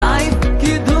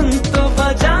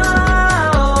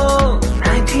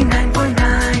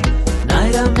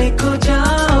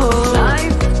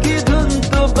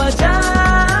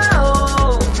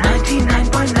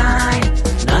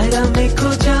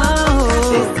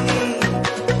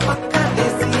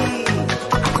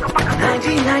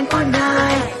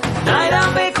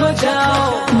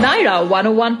Nyra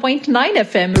 101.9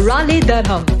 FM, Raleigh,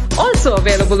 Durham. Also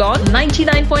available on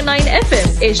 99.9 FM,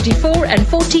 HD4 and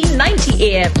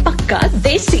 1490 AM. Pakka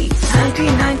Desi.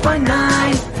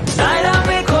 99.9 Nyra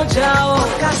mein kho jao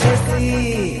pakka desi.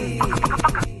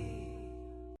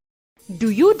 Do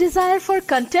you desire for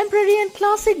contemporary and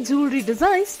classic jewelry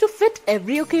designs to fit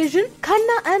every occasion?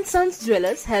 Khanna and Sons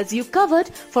Jewelers has you covered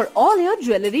for all your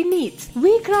jewelry needs.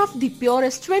 We craft the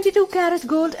purest 22 karat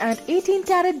gold and 18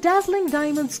 karat dazzling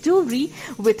diamonds jewelry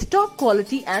with top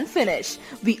quality and finish.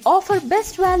 We offer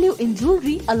best value in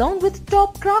jewelry along with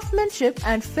top craftsmanship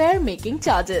and fair making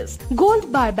charges.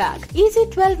 Gold buyback, easy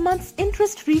 12 months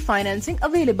interest-free financing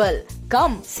available.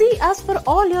 Come see us for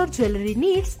all your jewelry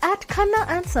needs at Khanna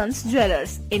and Sons Jewelers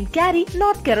in Cary,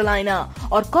 North Carolina,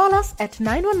 or call us at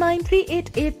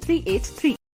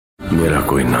 919-388-3883. मेरा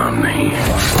कोई नाम नहीं है,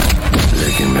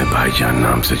 लेकिन मैं भाईजान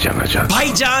नाम से जाना चाहता हूँ.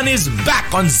 Bhaijan is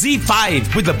back on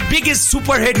Z5 with the biggest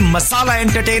super hit masala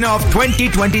entertainer of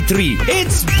 2023.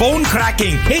 It's bone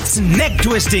cracking, it's neck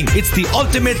twisting, it's the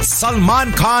ultimate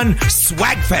Salman Khan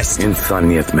swag fest.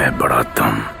 इंसानियत में बड़ा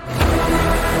दम.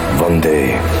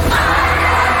 वंदे.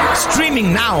 Streaming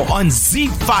now on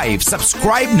Z5.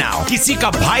 Subscribe now. Kisi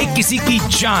ka bhai, kisi ki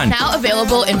jaan. Now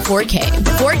available in 4K.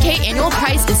 4K annual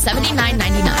price is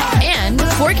 $79.99 and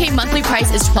 4K monthly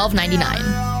price is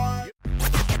 $12.99.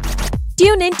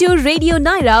 Tune in to Radio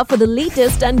Nyra for the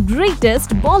latest and greatest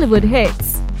Bollywood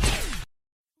hits.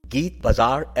 Geet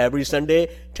Bazaar every Sunday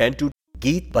 10 to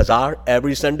Geet Bazaar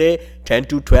every Sunday 10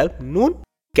 to 12 noon.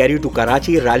 Cary to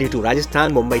Karachi, Raleigh to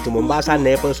Rajasthan, Mumbai to Mombasa,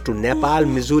 Naples to Nepal,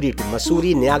 Missouri to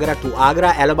Missouri, Niagara to Agra,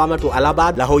 Alabama to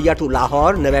Allahabad, La Jolla to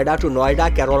Lahore, Nevada to Noida,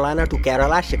 Carolina to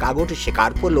Kerala, Chicago to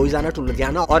Shikarpur, Louisiana to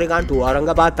Ludhiana, Oregon to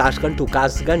Aurangabad, Tashkent to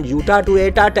Kasganj, Utah to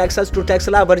Eta, Texas to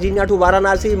Texala, Virginia to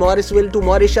Varanasi, Morrisville to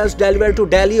Mauritius, Delaware to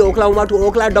Delhi, Oklahoma to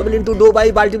Oakland, Dublin to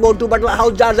Dubai, Baltimore to Butler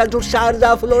House, Georgia to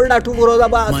Sharjah, Florida to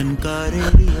Moradabad.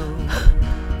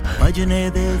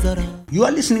 You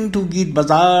are listening to Geet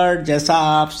Bazaar. जैसा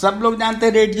आप सब लोग जानते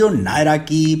हैं, radio Naira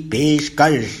की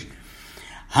पेशकश.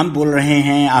 हम बोल रहे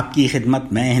हैं आपकी खिदमत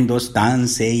में हिंदुस्तान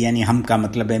से, यानी हम का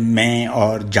मतलब है मैं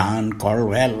और जॉन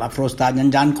कॉर्डवेल,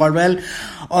 अफरोस्ताजन जॉन कॉर्डवेल,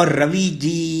 और रवि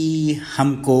जी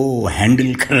हमको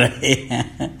हैंडल कर रहे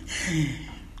हैं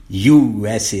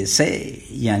यूएसए से,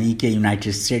 यानी कि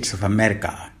यूनाइटेड स्टेट्स ऑफ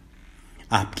अमेरिका.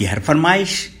 आपकी हर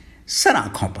फरमाइश सर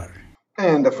आंखों पर.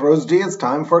 And Afroz Ji, it's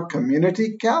time for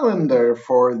Community Calendar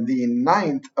for the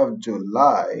 9th of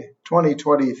July,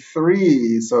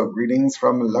 2023. So greetings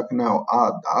from Lucknow,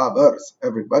 Adabars,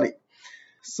 everybody.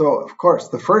 So, of course,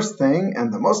 the first thing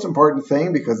and the most important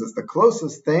thing, because it's the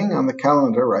closest thing on the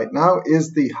calendar right now,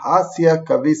 is the Hasya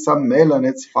Kavi Sammelan.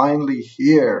 It's finally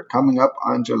here, coming up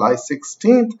on July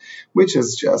 16th, which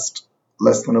is just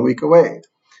less than a week away.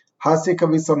 हास्य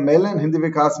कवि सम्मेलन हिंदी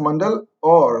विकास मंडल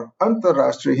और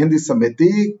अंतर्राष्ट्रीय हिंदी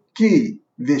समिति की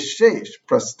विशेष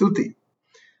प्रस्तुति.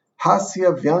 हास्य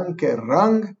व्यंग के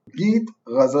रंग, गीत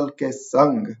गजल के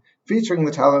संग, featuring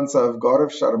the talents of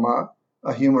Gaurav Sharma,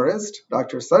 a humorist,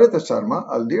 Dr. Sarita Sharma,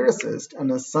 a lyricist,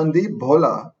 and Sandeep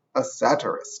Bhola, a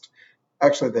satirist.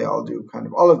 Actually, they all do kind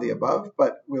of all of the above,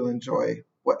 but we'll enjoy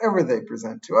whatever they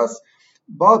present to us.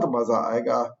 बहुत मजा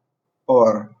आएगा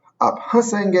और आप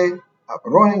हंसेंगे, आप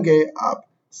रोएंगे, आप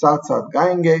साथ साथ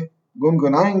गाएंगे,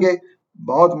 गुनगुनाएंगे,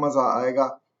 बहुत मजा आएगा.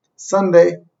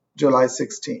 Sunday, July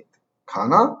 16th.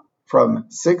 Khana from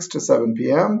 6 to 7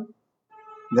 p.m.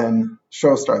 Then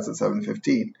show starts at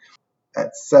 7:15.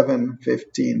 At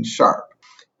 7:15 sharp.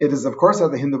 It is, of course,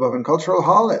 at the Hindu Bhavan Cultural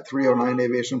Hall at 309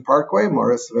 Aviation Parkway,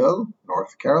 Morrisville,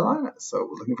 North Carolina. So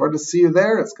we're looking forward to see you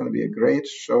there. It's going to be a great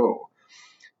show.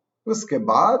 Uske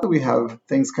baad, we have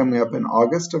things coming up in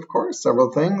August, of course,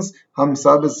 several things. Hum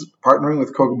Sab is partnering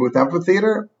with Coca Booth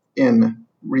Amphitheater in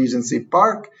Regency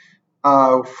Park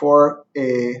for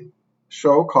a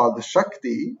show called The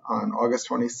Shakti on August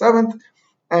 27th.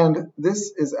 And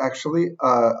this is actually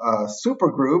a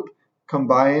super group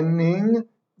combining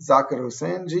Zakir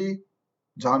Hussain ji,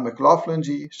 John McLaughlin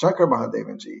ji, Shankar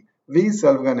Mahadevan ji, V.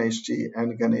 Selva Ganesh ji,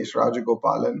 and Ganesh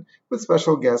Rajagopalan, with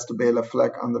special guest Bela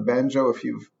Fleck on the banjo. If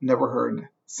you've never heard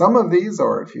some of these,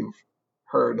 or if you've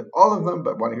heard all of them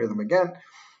but want to hear them again,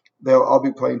 they'll all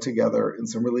be playing together in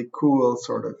some really cool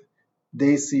sort of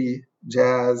desi,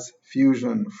 jazz,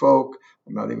 fusion, folk.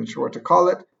 I'm not even sure what to call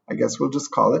it. I guess we'll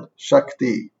just call it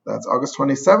Shakti. That's August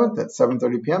 27th at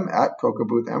 7:30 p.m. at Coca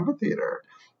Booth Amphitheater,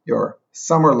 your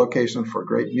summer location for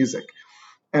great music.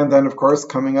 And then, of course,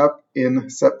 coming up in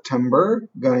September,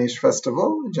 Ganesh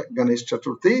Festival, Ganesh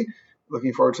Chaturthi.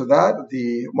 Looking forward to that.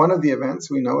 One of the events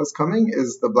we know is coming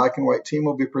is the Black and White team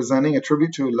will be presenting a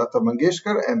tribute to Lata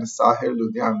Mangeshkar and Sahir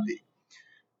Ludhianvi.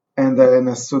 And then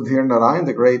Sudhir Narayan,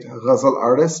 the great ghazal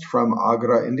artist from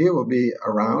Agra, India, will be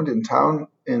around in town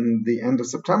in the end of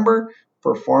September,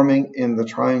 performing in the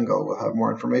Triangle. We'll have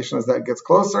more information as that gets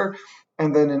closer.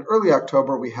 And then in early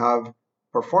October, we have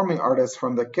performing artists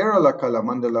from the Kerala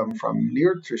Kalamandalam from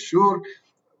near Thrissur,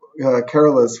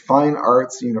 Kerala's Fine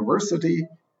Arts University.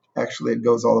 Actually, it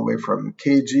goes all the way from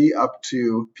KG up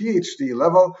to PhD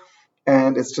level.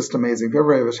 And it's just amazing. If you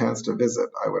ever have a chance to visit,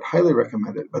 I would highly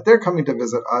recommend it. But they're coming to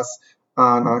visit us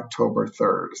on October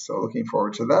 3rd. So looking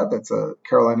forward to that. That's a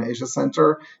Carolina Asia Center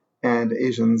and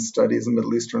Asian Studies and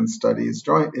Middle Eastern Studies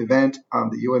joint event on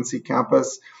the UNC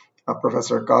campus.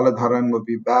 Professor Khalid Haran will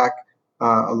be back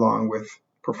along with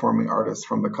performing artists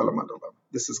from the Kalamandalam.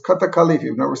 This is Kathakali. If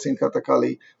you've never seen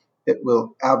Kathakali, it will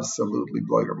absolutely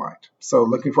blow your mind. So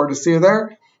looking forward to see you there.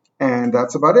 And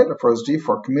that's about it, Afroz G,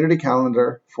 for Community Calendar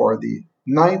for the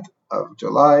 9th of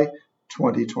July,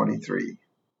 2023.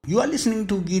 You are listening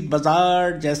to Geet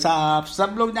Bazaar. जैसा आप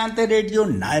सब लोग जानते, radio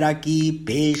Naira की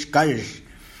पेशकश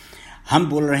हम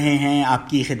बोल रहे हैं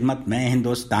आपकी खिदमत में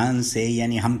हिंदुस्तान से,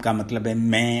 यानी हम का मतलब है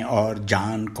मैं और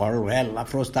जान कॉर्डवेल,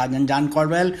 अफरोज ताजन जान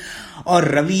कॉर्डवेल, और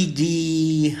रवि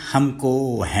जी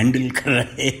हमको हैंडल कर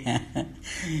रहे हैं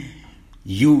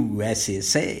यूएसए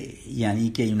से, यानी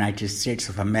कि यूनाइटेड स्टेट्स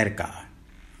ऑफ अमेरिका।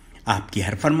 आपकी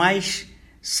हर फरमाइश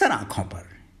सर आंखों पर।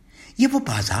 ये वो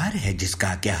बाजार है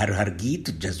जिसका कि हर गीत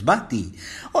जज्बाती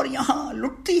और यहाँ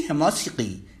लुटती है मौसीकी,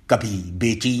 कभी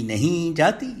बेची नहीं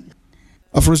जाती।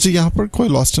 अफरोज जी, यहाँ पर कोई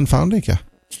लॉस्ट एंड फाउंड है क्या?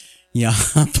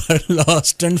 यहाँ पर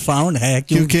लॉस्ट एंड फाउंड है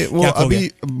क्योंकि वो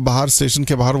अभी बाहर स्टेशन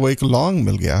के बाहर वो एक लॉन्ग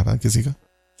मिल गया ना किसी का।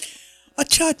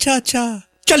 अच्छा,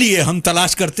 चलिए हम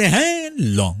तलाश करते हैं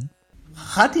लॉन्ग।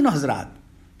 खातिन और हजरात,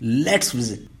 लेट्स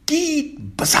विजिट गीत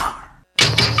बाजार।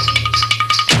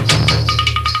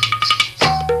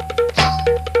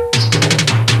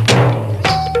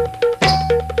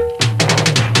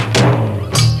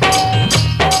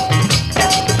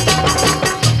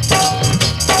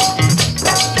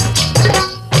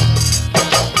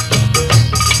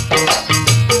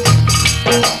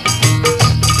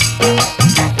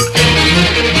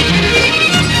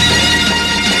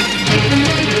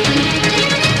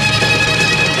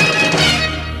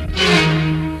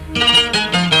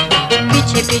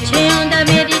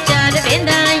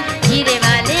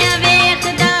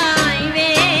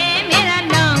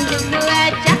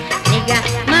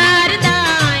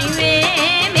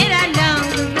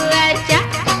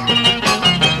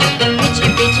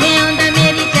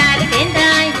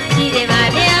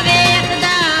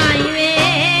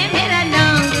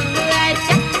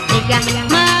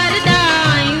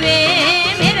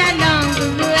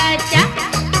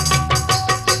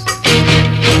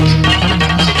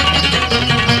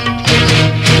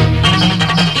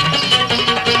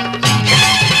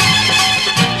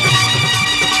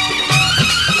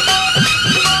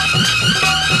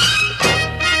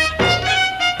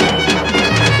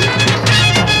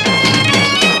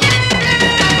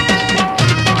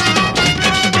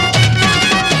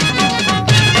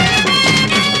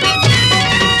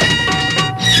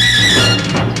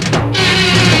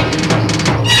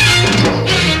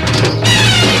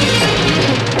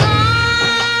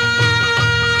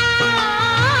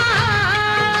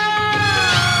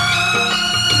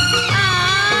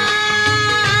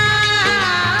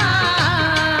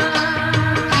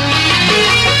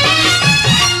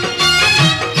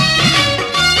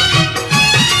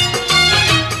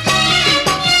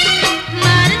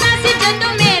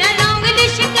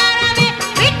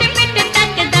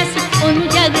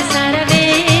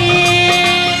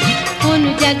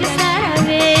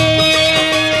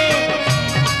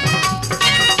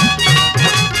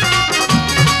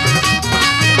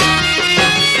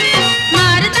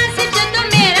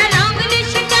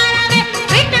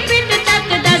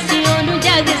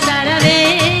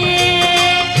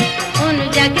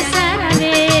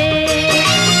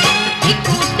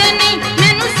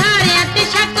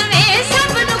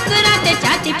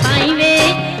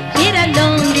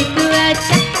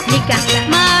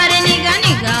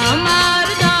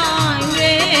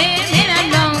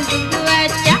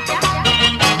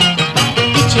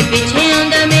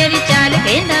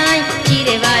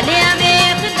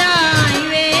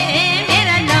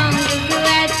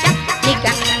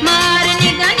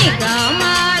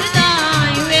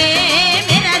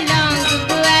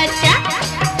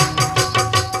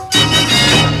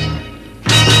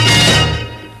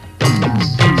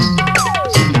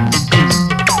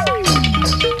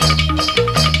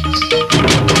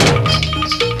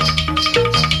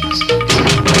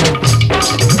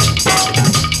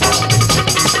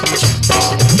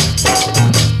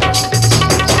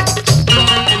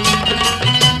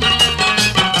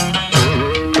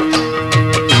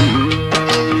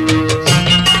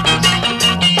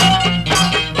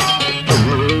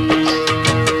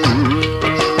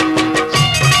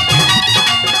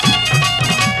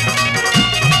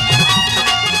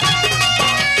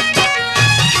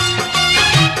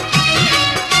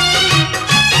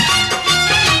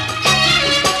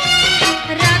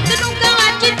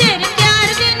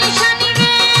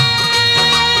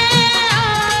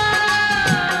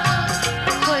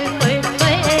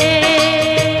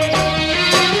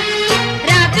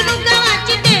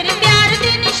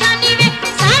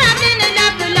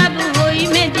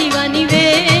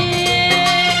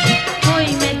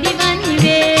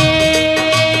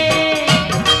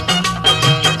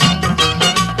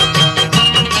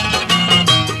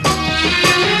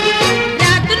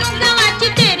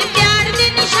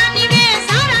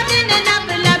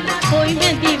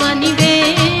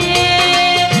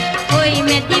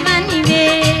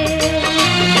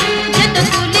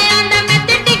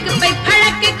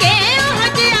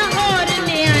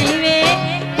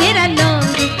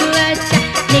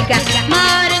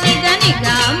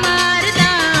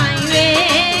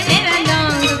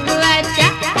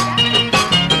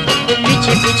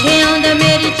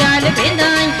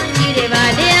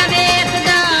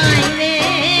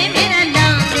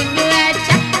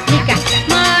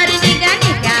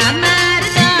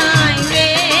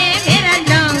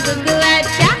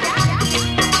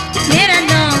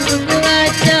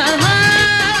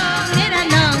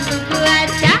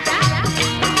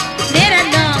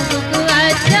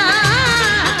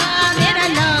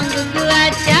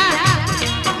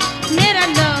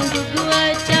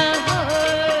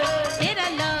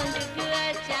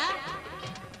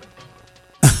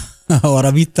 और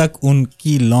अभी तक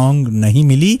उनकी लॉन्ग नहीं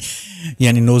मिली,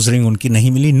 यानी नोज रिंग उनकी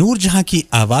नहीं मिली। नूर जहां की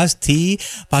आवाज़ थी,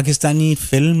 पाकिस्तानी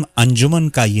फिल्म अंजुमन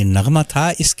का ये नगमा था।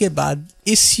 इसके बाद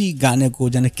इसी गाने को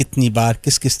जाने कितनी बार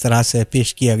किस किस तरह से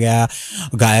पेश किया गया,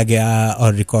 गाया गया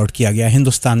और रिकॉर्ड किया गया,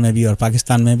 हिंदुस्तान में भी और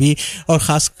पाकिस्तान में भी। और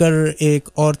ख़ासकर एक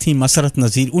और थी मसरत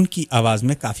नज़ीर, उनकी आवाज़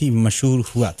में काफ़ी मशहूर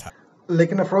हुआ था।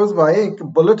 लेकिन अफरोज भाई, एक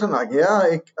बुलेटिन आ गया,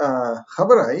 एक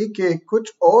खबर आई कि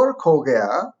कुछ और खो गया,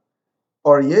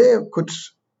 और ये कुछ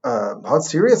बहुत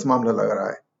सीरियस मामला लग रहा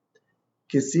है।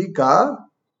 किसी का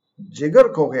जिगर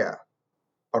खो गया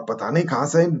और पता नहीं कहां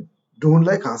से ढूंढ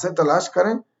ले, कहां से तलाश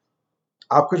करें।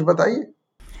 आप कुछ बताइए।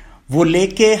 वो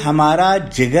लेके हमारा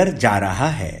जिगर जा रहा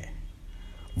है,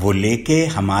 वो लेके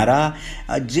हमारा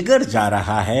जिगर जा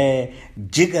रहा है,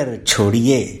 जिगर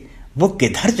छोड़िए वो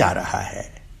किधर जा रहा है।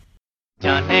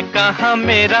 जाने कहाँ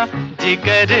मेरा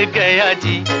जिगर गया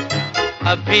जी,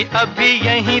 अभी अभी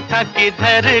यहीं था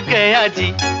किधर गया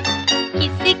जी।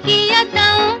 किसी की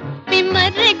यादों पे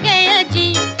मर गया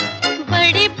जी,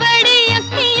 बड़ी बड़ी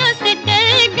अखियों से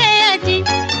डर गया जी।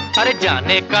 अरे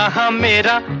जाने कहाँ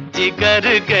मेरा जिगर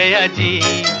गया जी,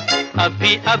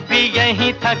 अभी अभी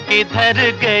यहीं था किधर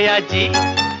गया जी।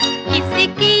 किसी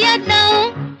की यादों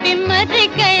पे मर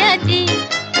गया जी,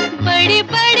 बड़ी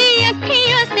बड़ी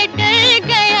अखियों से डर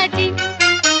गया जी।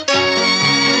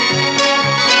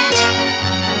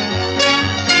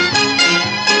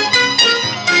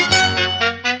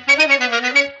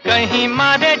 कहीं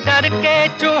मारे डर के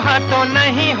चूहा तो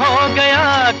नहीं हो गया,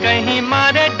 कहीं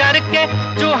मारे डर के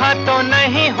चूहा तो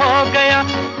नहीं हो गया।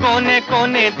 कोने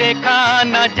कोने देखा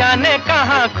न जाने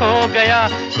कहाँ खो गया,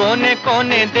 कोने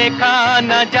कोने देखा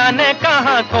न जाने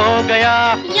कहाँ खो गया।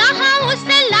 यहाँ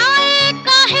उसे लाए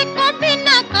काहे को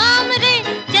बिना काम रे,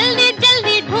 जल्दी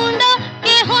जल्दी ढूंढो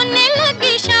के होने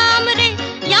लगी शाम रे।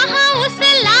 यहाँ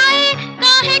उसे लाए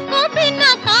काहे को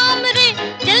बिना काम रे,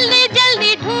 जल्दी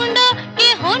जल्दी ढूंढो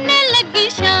के होने लगी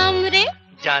शाम रे।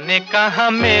 जाने कहाँ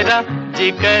मेरा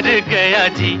जिगर गया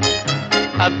जी,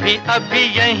 अभी अभी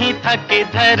यहीं था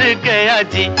किधर गया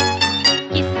जी।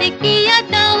 किसी की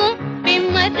यादों पे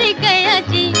मर गया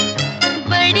जी,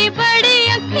 बड़ी बड़ी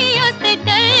अखियों से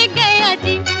डर गया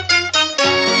जी।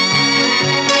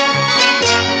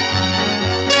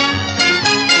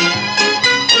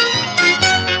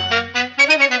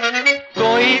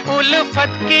 कोई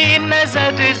उल्फत की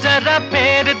नजर जरा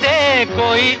फेर दे,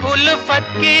 कोई उल्फत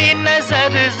की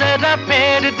नजर जरा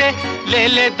फेर दे। ले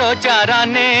ले दो चार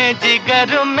आने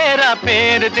जिगर मेरा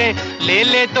फेर दे, ले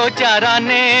ले दो चार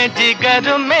आने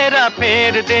जिगर मेरा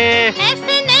फेर दे।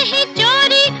 ऐसे नहीं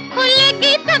चोरी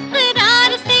खुलेगी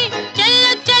तकरार से,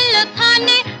 चलो चलो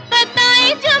थाने बताए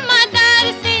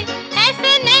जमादार से।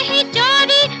 ऐसे नहीं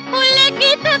चोरी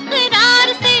खुलेगी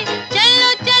तकरार से,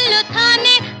 चलो चलो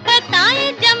थाने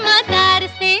बताए जमादार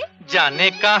से। जाने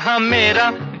कहाँ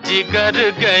मेरा जिगर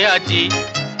गया जी,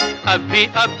 अभी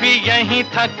अभी यहीं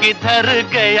था किधर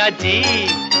गया जी।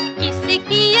 किसी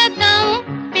की यादों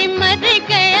पे मर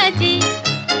गया जी,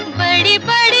 बड़ी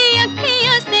बड़ी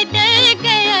अखियों से डर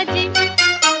गया जी।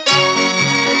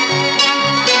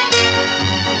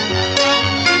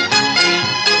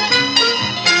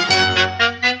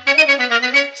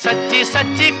 सच्ची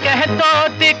सच्ची कह दो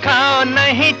दिखाओ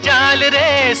नहीं चाल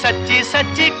रे, सच्ची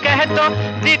सच्ची कह दो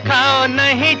दिखाओ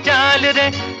नहीं चाल रे।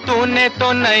 तूने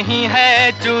तो नहीं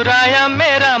है चुराया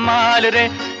मेरा माल रे,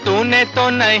 तूने तो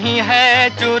नहीं है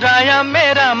चुराया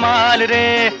मेरा माल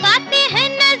रे। बातें हैं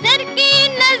नजर की,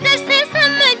 नजर से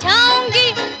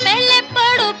समझाऊंगी, पहले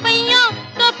पढ़ो पैया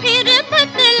तो फिर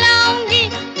बतलाऊंगी।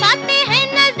 बातें हैं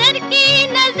नजर की,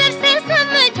 नजर से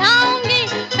समझाऊंगी,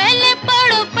 पहले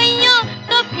पढ़ो पैया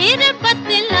तो फिर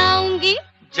बतलाऊंगी।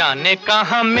 जाने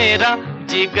कहाँ मेरा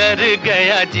जिगर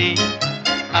गया जी,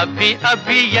 अभी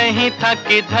अभी यहीं था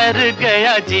किधर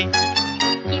गया जी।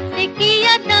 किसी की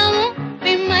यादों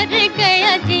पे मर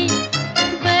गया जी,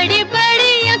 बड़ी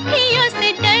बड़ी अखियों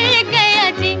से डर गया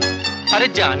जी। अरे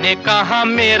जाने कहाँ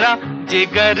मेरा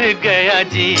जिगर गया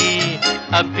जी,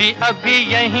 अभी अभी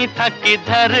यहीं था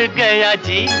किधर गया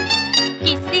जी।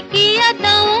 किसी की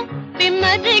यादों पे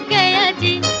मर गया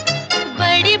जी,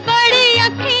 बड़ी बड़ी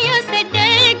अखियों से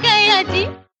डर गया जी।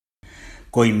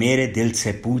 कोई मेरे दिल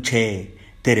से पूछे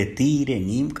तेरे तीरे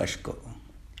नीम कश को,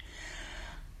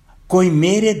 कोई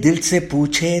मेरे दिल से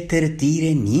पूछे तेरे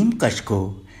तीरे नीम कश को,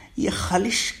 ये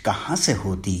खालिश कहाँ से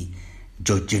होती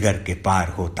जो जिगर के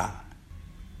पार होता।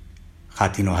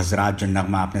 खातिनो हजरात, जो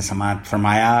नगमा आपने समाअत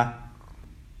फरमाया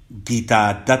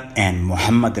गीता दत्त एंड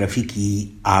मोहम्मद रफ़ी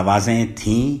की आवाज़ें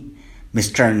थीं।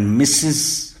 Mister and Mrs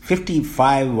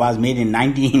 55 was made in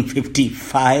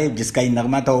 1955, जिसका ये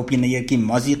नगमा था ओपी नैयर की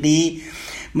मौसीकी।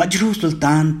 मजरू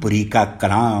सुल्तानपुरी का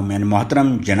कलाम यानी मोहतरम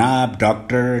जनाब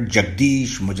डॉक्टर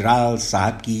जगदीश मुजराल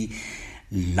साहब की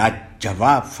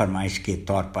लाजवाब फरमाइश के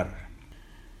तौर पर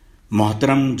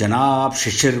मोहतरम जनाब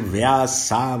शिशिर व्यास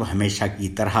साहब हमेशा की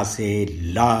तरह से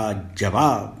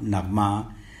लाजवाब नगमा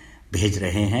भेज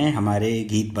रहे हैं हमारे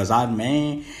गीत बाजार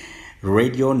में।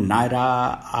 रेडियो नायरा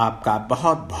आपका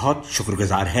बहुत बहुत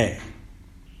शुक्रगुजार है।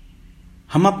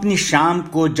 हम अपनी शाम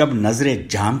को जब नजरें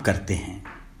जाम करते हैं,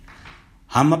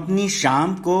 हम अपनी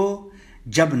शाम को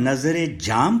जब नजरें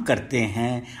जाम करते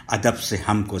हैं, अदब से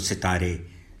हमको सितारे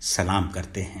सलाम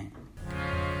करते हैं।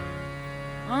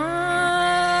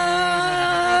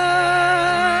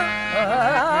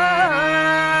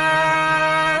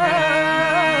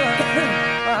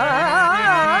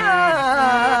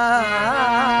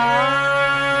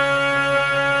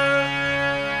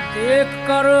 देख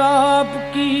कर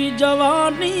आपकी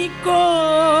जवानी को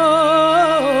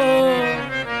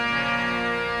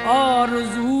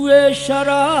आरज़ूए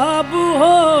शराब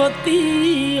होती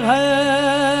है।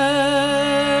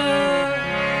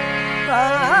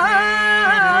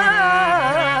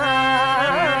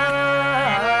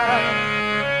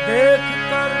 देख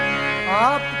कर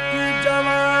आपकी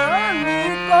जवानी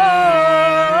को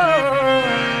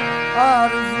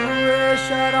आरज़ूए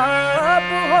शराब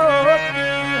होती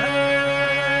है।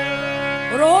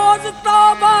 रोज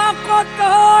तौबा को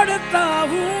तोड़ता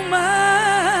हूँ मैं,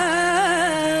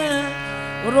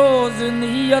 रोज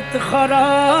नीयत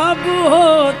खराब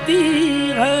होती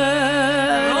है।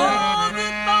 रोज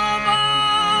तौबा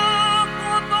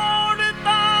को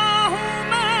तोड़ता हूँ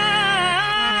मैं,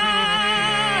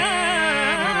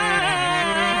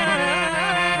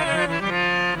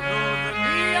 रोज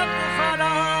नीयत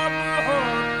खराब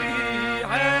होती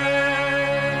है।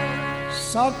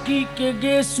 साकी के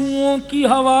गेसुओं की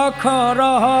हवा खा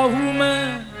रहा हूँ मैं,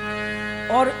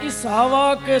 और इस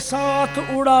हवा के साथ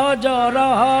उड़ा जा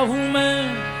रहा हूँ मैं।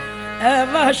 ऐ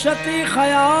वहशती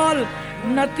ख्याल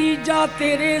नतीजा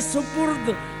तेरे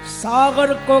सुपुर्द,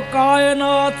 सागर को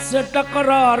कायनात से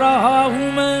टकरा रहा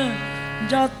हूँ मैं।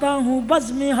 जाता हूँ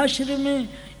बज़्म हश्र में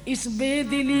इस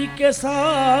बेदिली के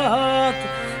साथ,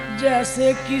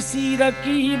 जैसे किसी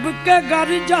रकीब के घर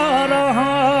जा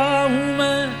रहा हूँ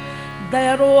मैं।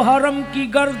 दैरो हरम की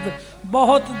गर्द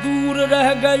बहुत दूर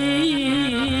रह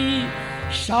गई,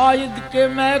 शायद के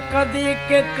मैं कदे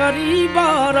के करीब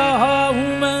आ रहा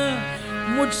हूँ मैं।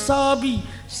 मुझसा भी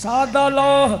सादा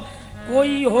लौह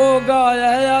कोई होगा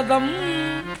ऐ आदम,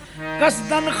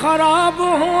 कसदन खराब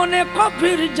होने को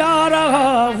फिर जा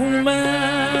रहा हूँ मैं।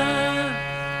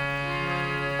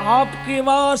 आपके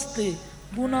वास्ते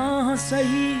गुनाह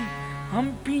सही हम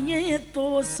पिए तो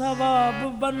सवाब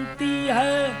बनती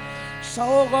है,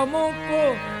 100 गमों को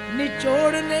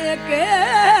निचोड़ने के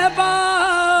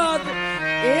बाद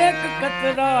एक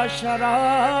कतरा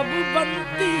शराब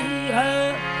बनती है।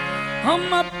 हम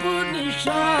अपनी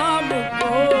शाम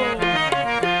को,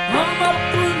 हम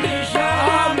अपनी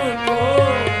शाम को,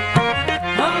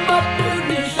 हम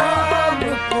अपनी शाम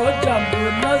को जब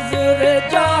नजर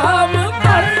जाम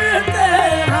करते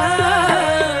हैं,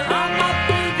 हम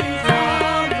अपनी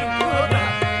शाम को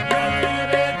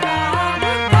नजर जाम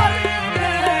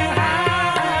करते हैं।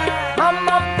 हम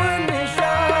अपनी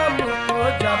शाम को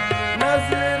जब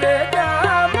नजर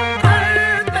जाम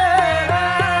करते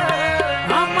हैं,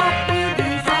 हम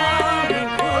अपनी शाम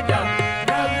को जब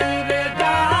नजर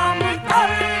जाम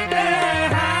करते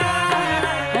हैं।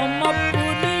 हम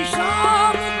अपनी शाम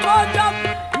को जब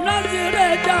नजर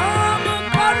जाम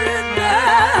करते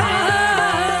हैं,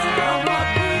 हम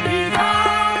अपनी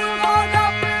शाम को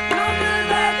जब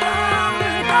नजर जाम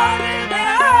करते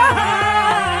हैं।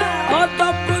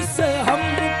 अदब से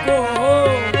हमको,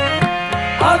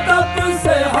 अदब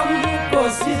से हमको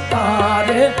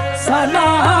सितारे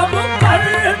सलाम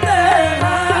करते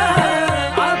हैं।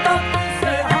 अदब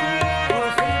से हमको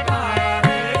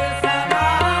सितारे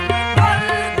सलाम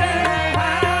करते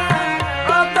हैं।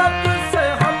 अदब से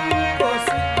हमको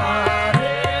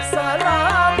सितारे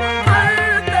सलाम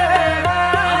करते हैं।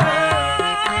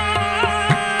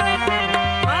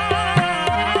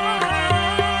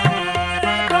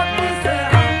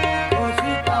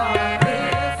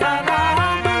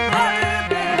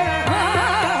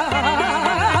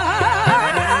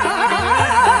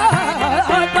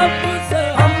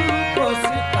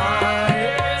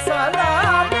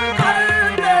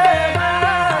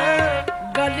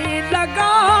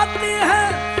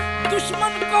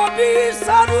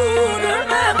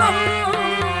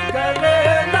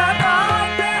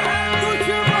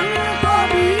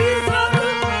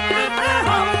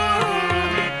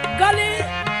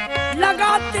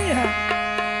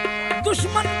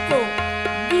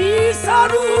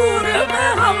 सरूर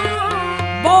में हम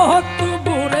बहुत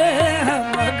बुरे हैं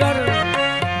मगर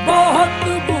बहुत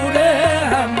बुरे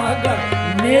हैं मगर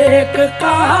नेक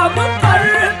काम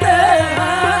करते हैं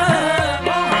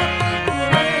बहुत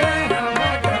बुरे हैं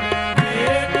मगर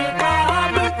नेक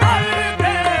काम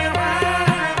करते हैं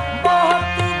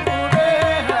बहुत बुरे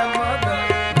हैं मगर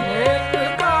नेक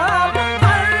काम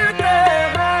करते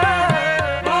हैं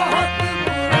बहुत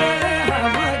बुरे हैं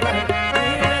मगर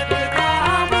नेक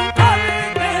काम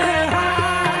करते हैं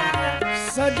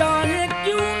सजाए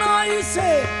क्यों ना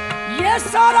इसे ये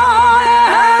सराय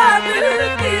है दिल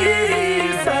की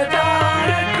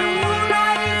सजाए क्यों ना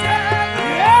इसे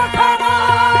ये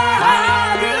सराय है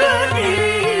दिल की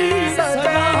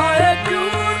सजाए क्यों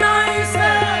ना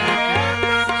इसे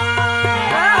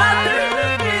दिल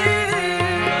की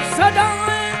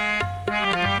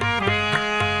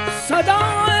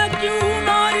सजाए क्यों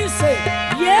ना इसे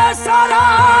ये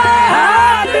सराय है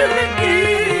दिल की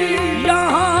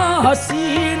यहाँ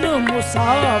हसीन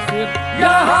मुसाफिर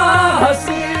यहाँ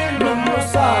हसीन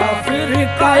मुसाफिर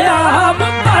कयाम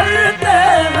करते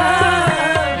हैं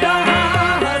यहाँ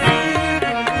हसीन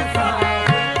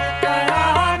मुसाफिर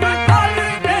कयाम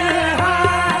करते हैं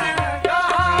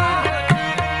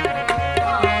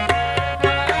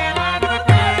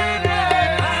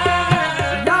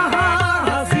यहाँ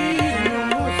हसीन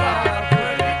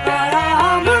मुसाफिर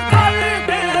कयाम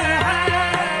करते हैं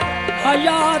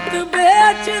हयात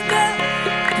बेच दे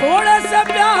थोड़े से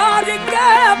प्यार के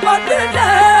बदले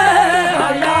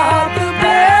हयात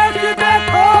बेच दे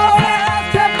थोड़े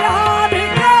से प्यार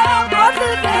के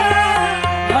बदले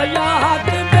हयात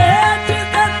बेच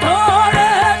दे थोड़े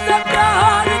से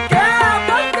प्यार के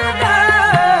बदले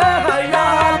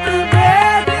हयात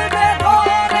बेच दे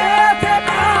थोड़े से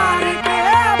प्यार के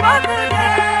बदले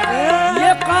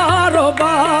ये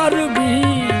कारोबार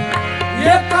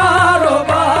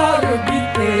भी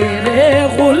तेरे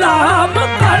गुलाम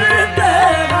करते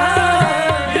हैं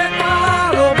ये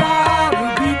कारोबार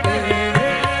भी तेरे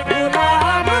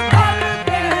गुलाम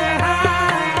करते हैं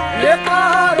ये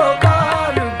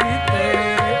कारोबार भी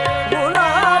तेरे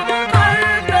गुलाम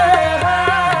करते हैं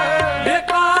ये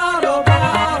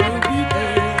कारोबार भी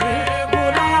तेरे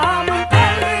गुलाम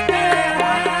करते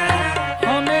हैं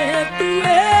हमें तू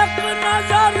एक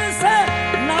नजर से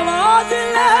नवाज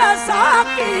ले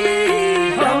साकी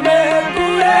हमें तू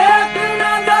एक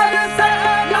नजर से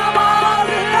नवाज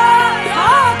ले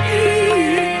साकी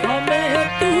हमें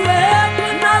तू एक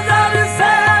नजर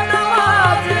से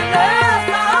नवाज ले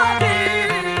साकी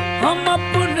हम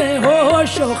अपने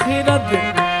होशो खिरत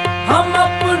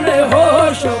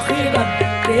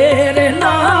तेरे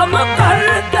नाम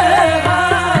करते हैं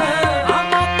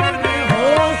हम अपने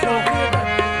होशो खिरत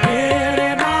तेरे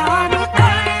नाम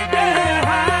करते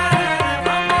हैं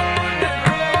हम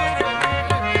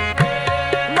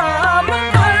नाम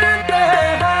करते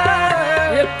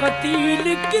हैं ये कतील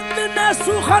कितने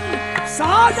सुखन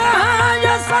साज हैं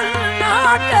ये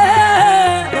सन्नाटे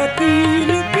कतील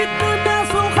कितने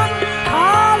सुखन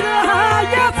हाल है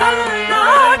ये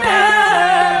सन्नाटे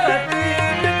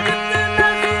कतील कितने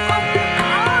सुखन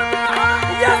हाल है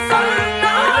ये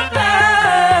सन्नाटे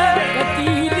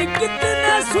कतील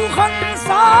कितने सुखन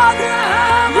साज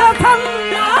हैं ये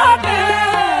सन्नाटे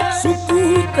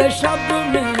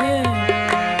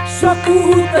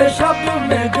सुकूत शब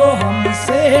में जो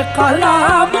हमसे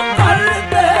कलाम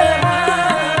करते हैं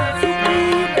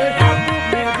सुकूत शब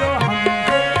में जो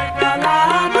हमसे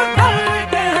कलाम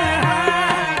करते हैं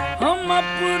हम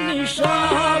अपनी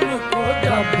शाम को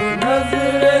जब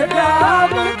नजर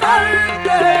जाम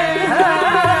करते हैं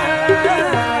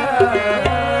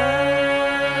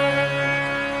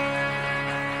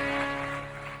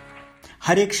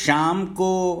हर एक शाम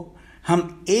को हम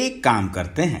एक काम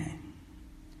करते हैं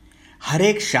हर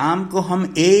एक शाम को हम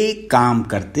एक काम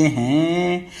करते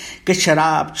हैं कि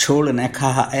शराब छोड़ने का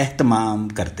एहतमाम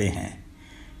करते हैं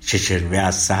शिशिर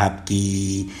व्यास साहब की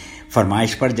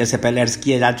फरमाइश पर जैसे पहले अर्ज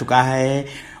किया जा चुका है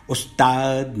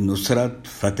उस्ताद नुसरत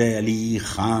फ़तेह अली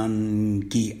ख़ान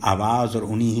की आवाज़ और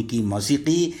उन्हीं की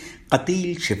मौसीकी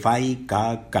कतील शिफाई का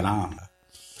कलाम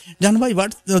जान भाई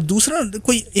बात दूसरा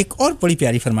कोई एक और बड़ी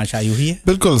प्यारी फरमाइश आई हुई है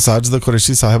बिल्कुल साजिदा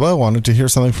कुरैशी साहिबा wanted to hear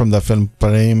something from the film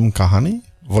प्रेम कहानी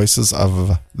voices of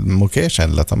Mukesh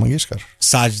and Lata Mangeshkar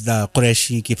Sajida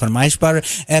Qureshi की फरमाइश पर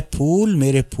ए फूल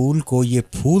मेरे फूल को ये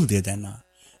फूल दे देना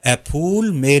ए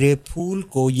फूल मेरे फूल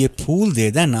को ये फूल दे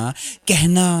देना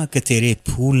कहना कि तेरे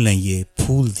फूल ने ये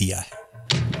फूल दिया है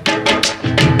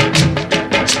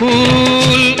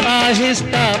फूल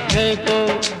आहिस्ता फेंको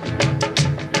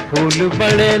फूल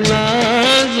बड़े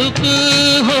नाजुक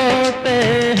होते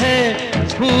हैं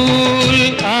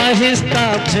फूल आहिस्ता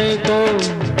फेंको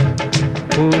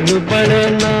फूल बड़े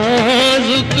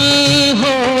नाजुक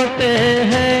होते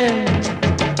हैं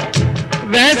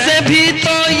वैसे भी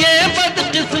तो ये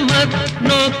बदकिस्मत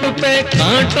नोक पे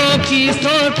कांटों की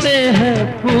सोते हैं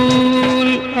फूल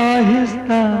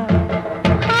आहिस्ता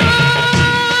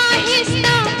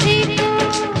आहिस्ता फेंको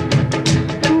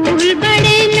फूल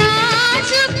बड़े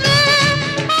नाजुक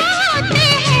होते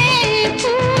हैं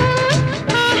फूल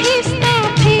आहिस्ता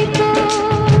फेंको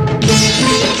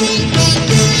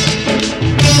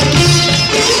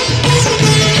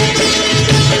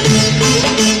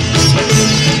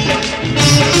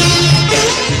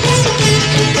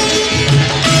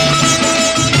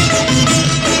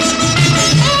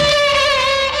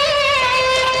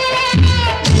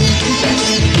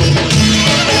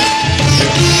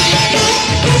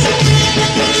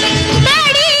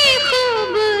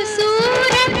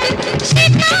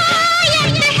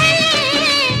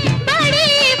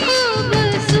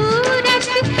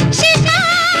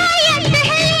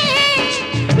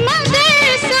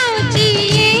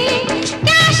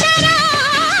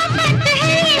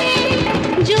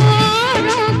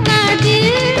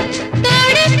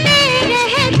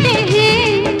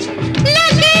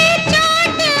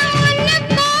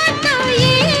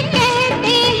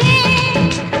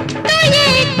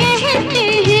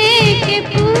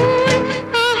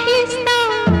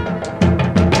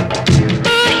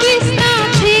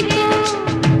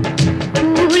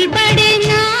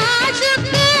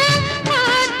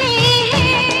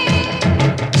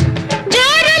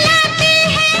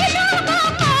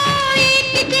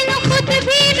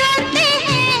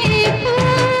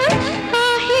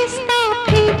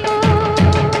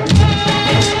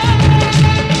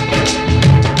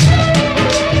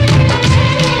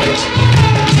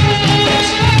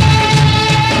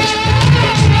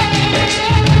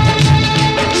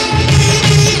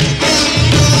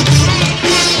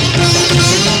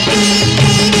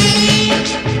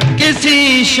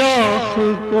शौक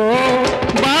को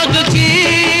बाग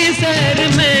की सैर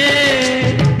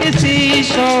में किसी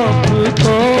शौक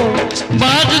को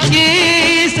बाग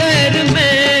की सैर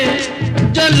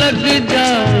में जो लग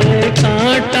जाए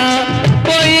कांटा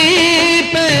कोई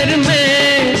पैर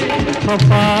में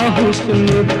खफा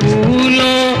हुस्न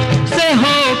फूलों से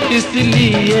हो किस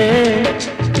लिए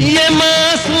ये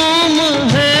मासूम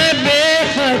है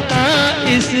बेखता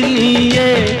इसलिए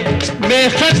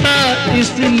बेखता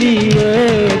इसलिए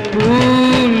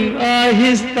फूल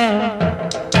आहिस्ता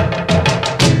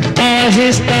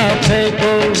आहिस्ता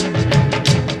फेंको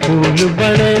फूल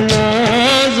बड़े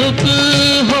नाजुक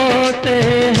होते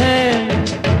हैं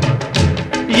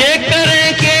ये करें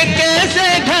कि कैसे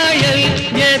घायल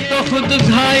ये तो खुद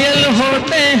घायल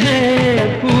होते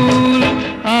हैं फूल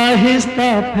आहिस्ता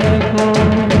फेंको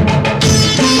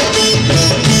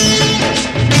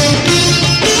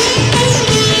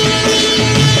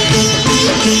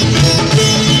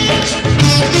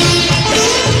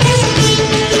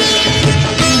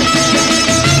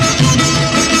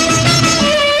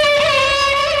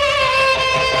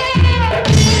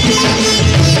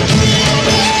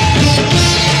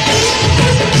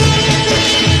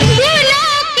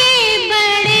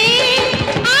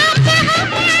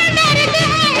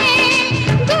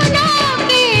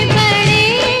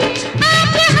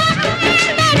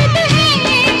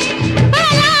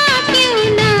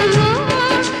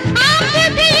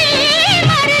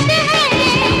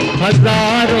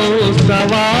हजारों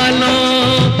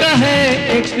सवालों का है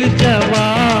एक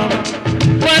जवाब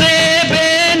परे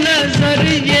बेनजर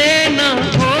ये न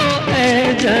हो ए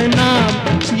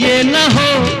जनाब ये न हो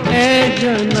ए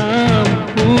जनाब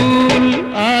फूल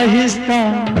आहिस्ता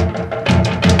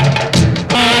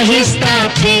आहिस्ता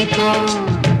फेंको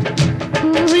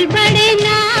फूल बड़े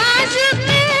नाजुक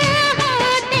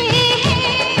होते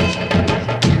हैं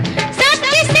सब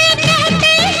किसे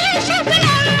कहते हैं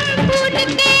शबनम फूल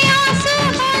के आंसू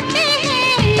होते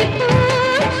हैं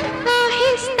फूल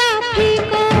आहिस्ता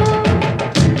फेंको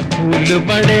फूल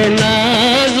बड़े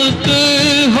नाजुक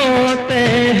होते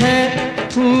हैं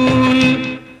फूल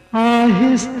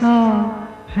आहिस्ता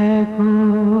फेंको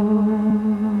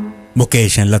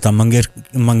मुकेश एंड लता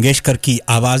मंगेशकर की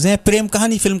आवाजें प्रेम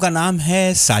कहानी फिल्म का नाम है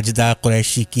साजिदा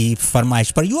कुरैशी की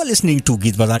फरमाइश पर यू आर लिसनिंग टू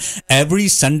गीत बाजार एवरी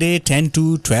संडे 10 to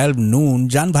 12 नून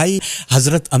जान भाई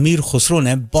हजरत अमीर खुसरो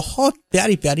ने बहुत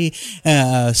प्यारी प्यारी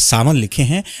सावन लिखे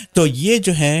हैं तो ये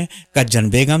जो है कज्जन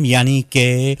बेगम यानी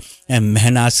कि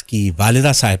महनाज की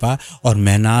वालिदा साहिबा और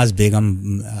महनाज बेगम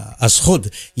असखुद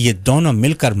ये दोनों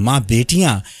मिलकर माँ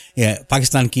बेटियां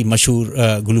पाकिस्तान की मशहूर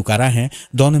गुलकारा हैं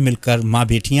दोनों मिलकर माँ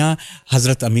बेटियां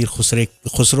हजरत अमीर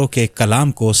खुसरो के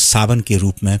कलाम को सावन के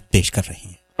रूप में पेश कर रही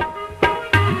हैं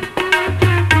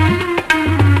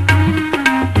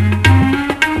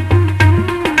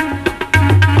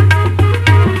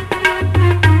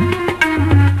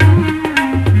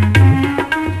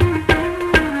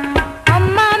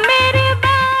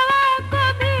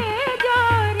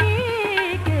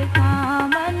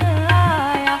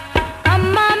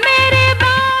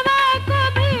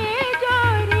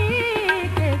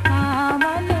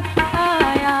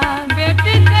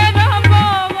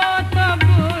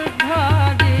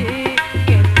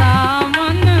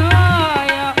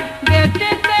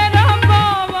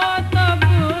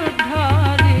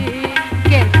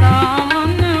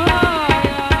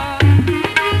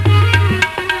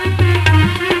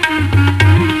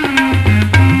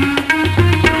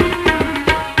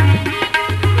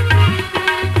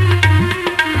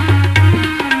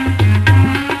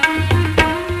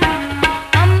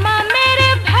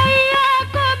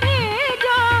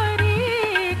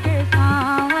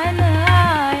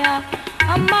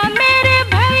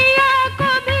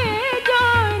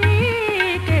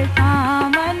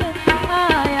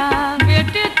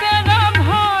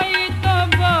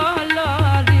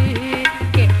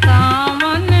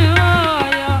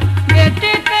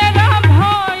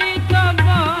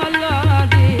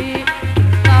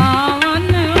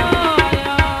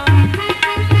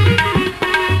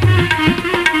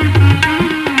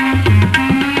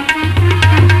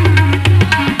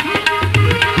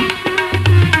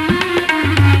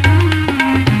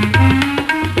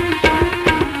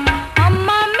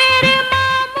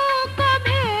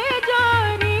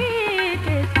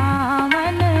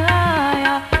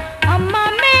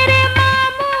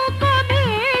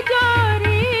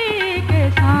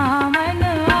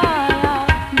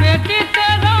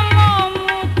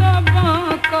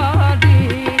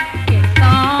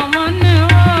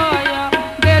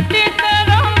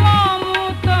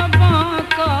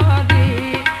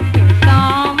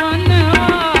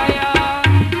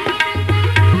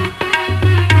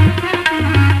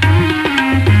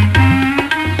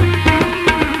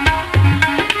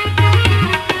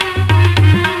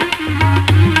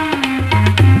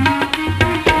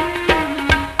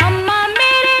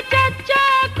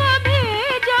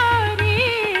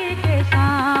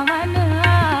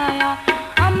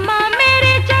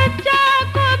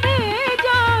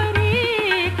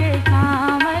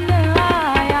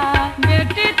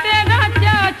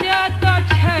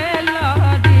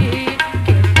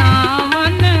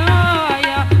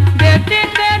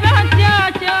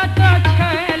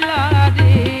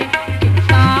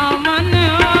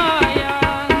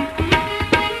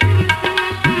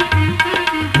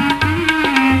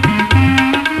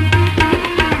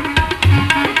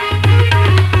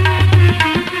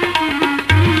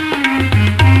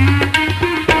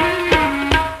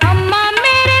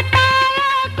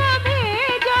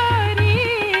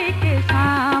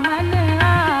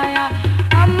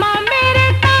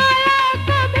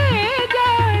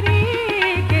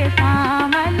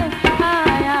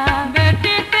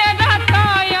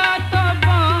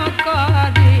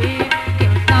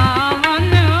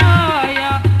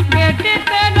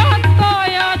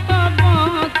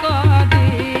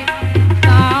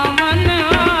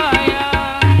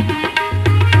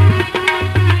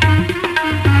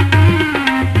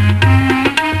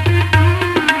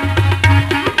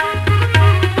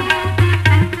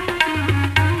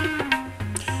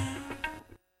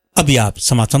अभी आप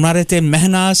समाचार सुना रहे थे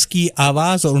महनाज की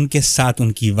आवाज और उनके साथ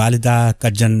उनकी वालिदा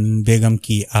कज्जन बेगम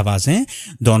की आवाजें,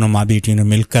 दोनों माँ बेटियों ने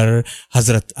मिलकर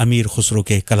हजरत अमीर खुसरो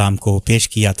के कलाम को पेश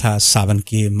किया था सावन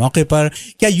के मौके पर।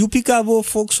 क्या यूपी का वो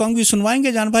फोक सॉन्ग भी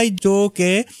सुनवाएंगे जान भाई, जो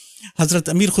कि हजरत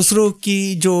अमीर खुसरो की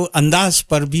जो अंदाज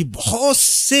पर भी बहुत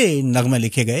से नगमे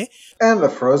लिखे गए? And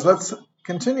Afroz, let's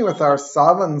continue with our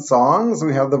Savan songs.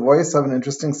 We have the voice of an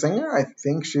interesting singer. I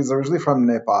think she's originally from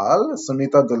Nepal,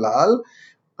 Sunita Dulal.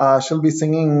 She'll be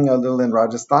singing a little in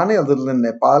Rajasthani, a little in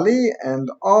Nepali, and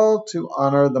all to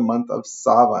honor the month of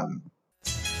Savan.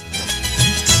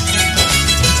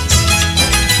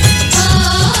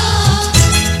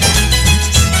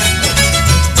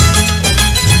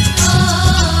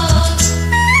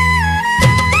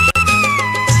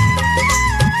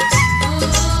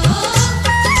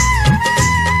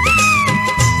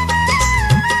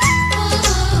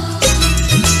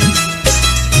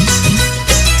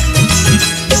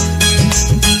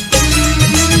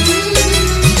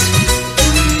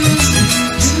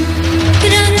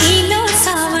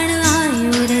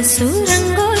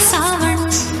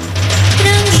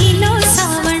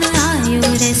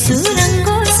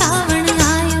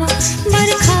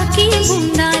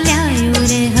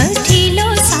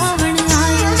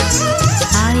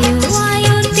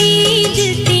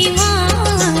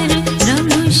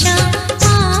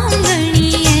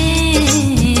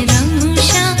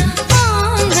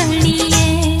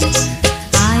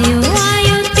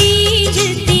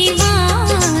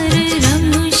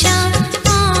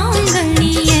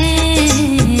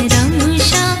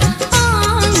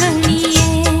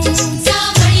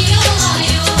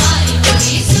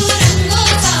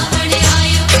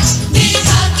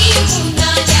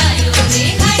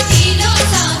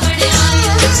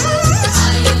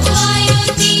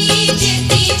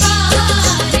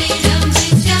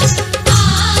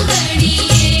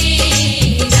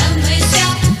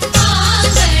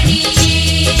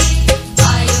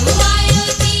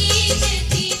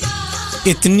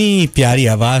 इतनी प्यारी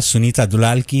आवाज़ सुनीता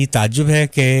दुलाल की, ताज्जुब है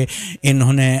कि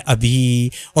इन्होंने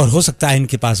अभी, और हो सकता है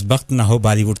इनके पास वक्त ना हो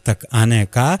बॉलीवुड तक आने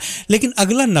का, लेकिन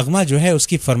अगला नगमा जो है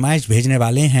उसकी फरमाइश भेजने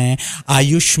वाले हैं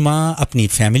आयुष्मा अपनी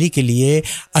फैमिली के लिए,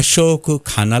 अशोक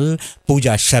खानल,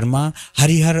 पूजा शर्मा,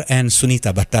 हरिहर एंड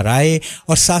सुनीता भट्टाराय,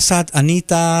 और साथ साथ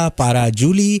अनीता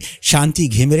पाराजूली, शांति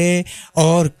घिमरे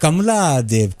और कमला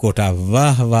देवकोटा,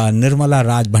 वाह वाह, निर्मला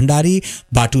राज भंडारी,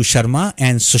 बाटू शर्मा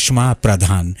एंड सुषमा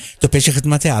प्रधान। तो पेश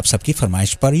खिदमत है आप सबकी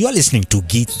फरमाइश पर। यू आर लिसनिंग टू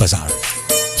गीत बाजार।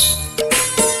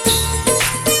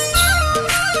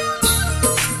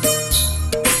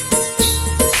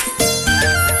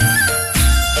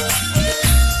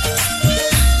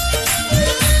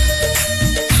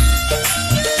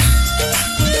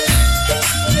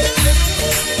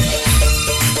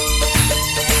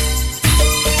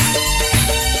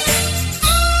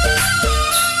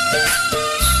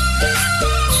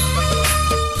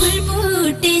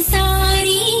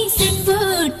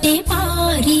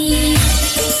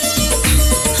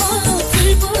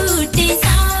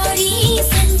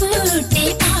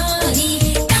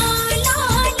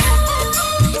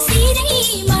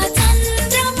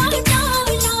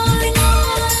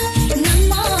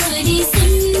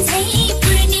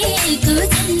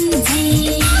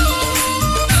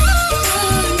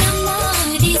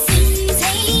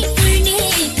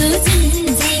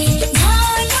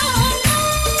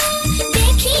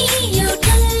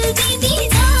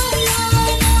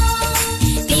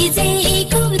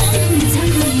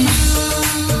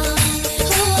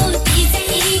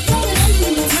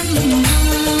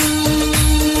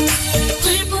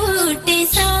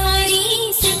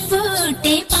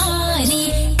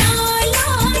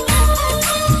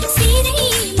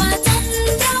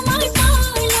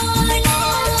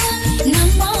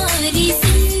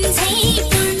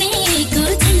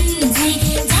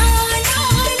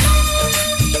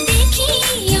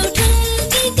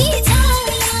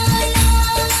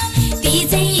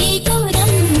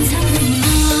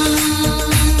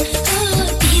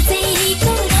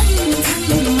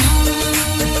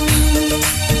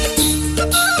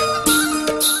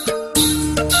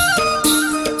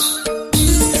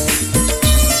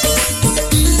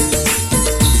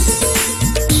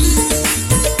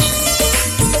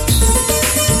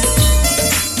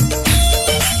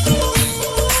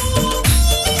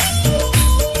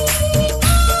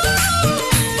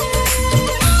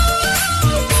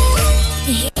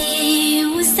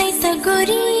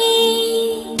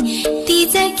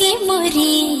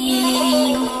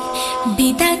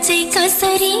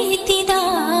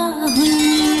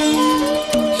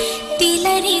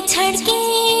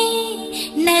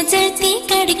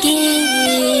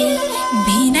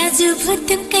 बिना जो भूत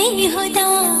कई होदा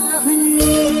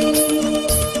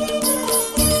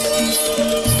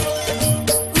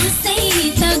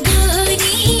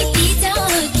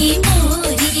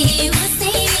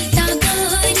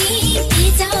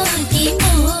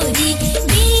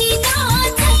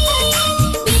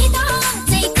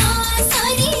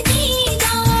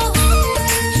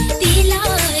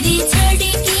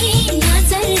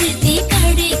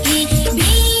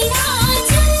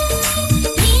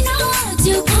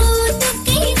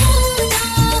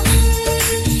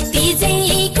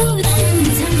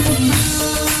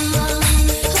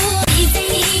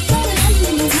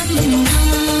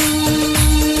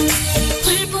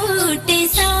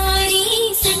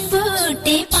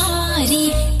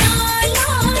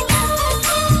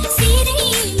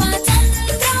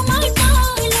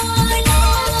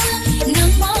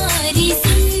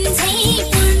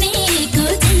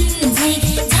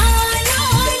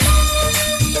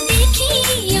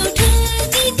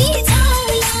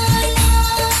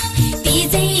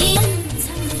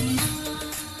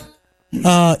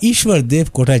ईश्वर देव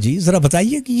कोटा जी, जरा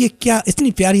बताइए कि ये क्या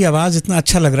इतनी प्यारी आवाज, इतना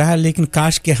अच्छा लग रहा है, लेकिन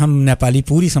काश के हम नेपाली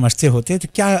पूरी समझते होते। तो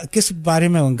क्या किस बारे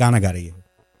में गाना गा रही है?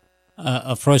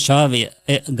 अफरोज साहब,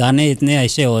 गाने इतने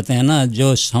ऐसे होते हैं ना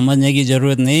जो समझने की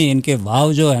ज़रूरत नहीं, इनके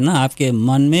भाव जो है ना आपके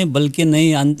मन में, बल्कि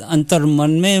नहीं अंतर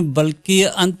मन में, बल्कि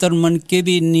अंतर मन के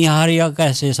भी निहारिया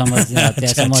कैसे समझ आते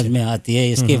हैं, समझ में आती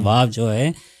है। इसके भाव जो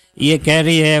है, ये कह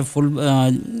रही है फुल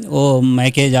वो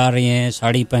मैके जा रही हैं,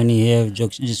 साड़ी पहनी है जो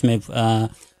जिसमें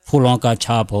फूलों का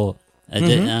छाप हो,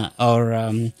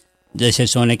 और जैसे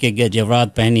सोने के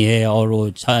जेवरात पहनी है, और वो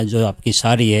जो आपकी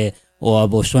साड़ी है वो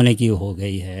अब वो सोने की हो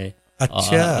गई है।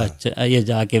 अच्छा, ये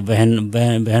जाके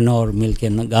बहनों और मिलके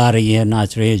गा रही है,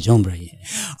 नाच रही है, झूम रही है।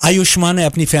 आयुष्मान ने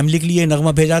अपनी फैमिली के लिए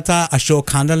नगमा भेजा था, अशोक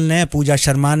खानल ने, पूजा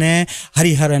शर्मा ने,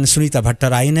 हरिहरन सुनीता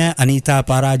भट्टराई ने, अनीता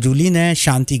पाराजूली ने,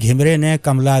 शांति घिमरे ने,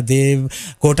 कमला देव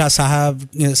कोटा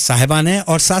साहिबा ने,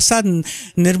 और साथ साथ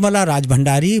निर्मला राज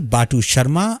भंडारी, बाटू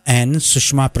शर्मा एंड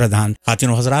सुषमा प्रधान।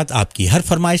 खातिनों हजरात, आपकी हर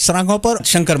फरमाइश सराहों पर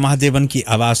शंकर महादेवन की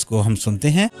आवाज को हम सुनते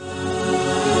हैं।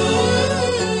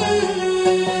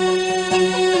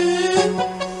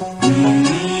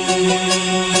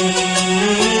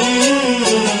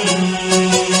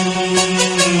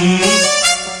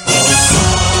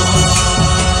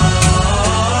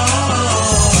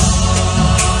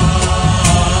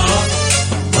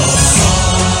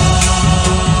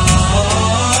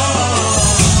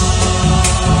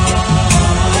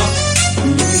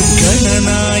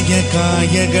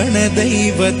 गणनायकाय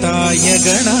गणदैवताय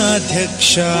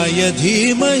गणाध्यक्षाय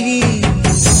धीमहि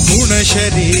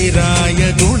गुणशरीराय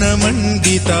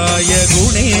गुणमण्डिताय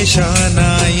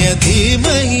गुणेशानाय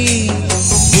धीमहि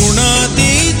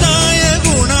गुणातीताय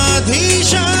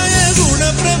गुणाधीशाय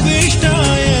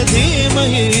गुणप्रविष्टाय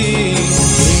धीमहि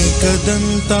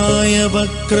एकदन्ताय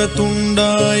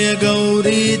वक्रतुण्डाय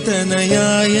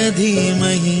गौरीतनयाय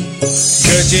धीमहि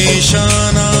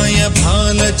गजेशानाय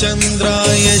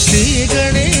भालचन्द्राय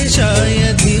श्रीगणेशाय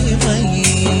धीमहि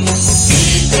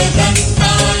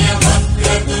एकदन्ताय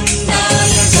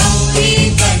वक्रतुण्डाय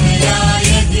गौरीतनयाय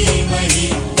धीमहि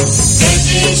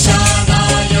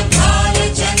गजेशानाय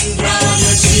भालचन्द्राय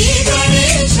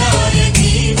श्रीगणेशाय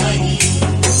धीमहि।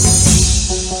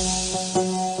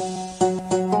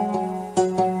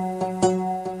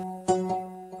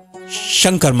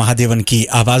 शंकर महादेवन की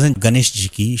आवाज़ें गणेश जी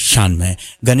की शान में।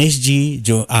 गणेश जी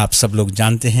जो आप सब लोग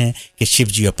जानते हैं कि शिव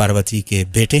जी और पार्वती के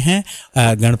बेटे हैं,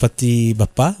 गणपति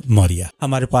बप्पा मौर्य।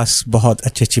 हमारे पास बहुत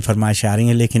अच्छी अच्छी फरमाइशें आ रही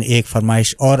हैं, लेकिन एक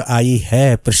फरमाइश और आई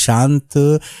है प्रशांत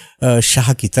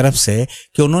शाह की तरफ से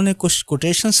कि उन्होंने कुछ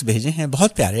कोटेशंस भेजे हैं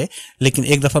बहुत प्यारे, लेकिन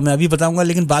एक दफ़ा मैं अभी बताऊंगा,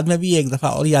 लेकिन बाद में भी एक दफ़ा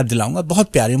और याद दिलाऊंगा।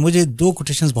 बहुत प्यारे, मुझे दो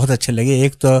कोटेशंस बहुत अच्छे लगे।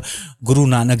 एक तो गुरु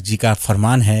नानक जी का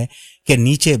फरमान है कि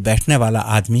नीचे बैठने वाला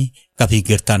आदमी कभी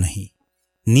गिरता नहीं,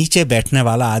 नीचे बैठने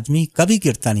वाला आदमी कभी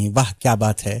गिरता नहीं। वाह क्या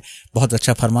बात है, बहुत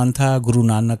अच्छा फरमान था गुरु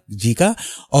नानक जी का।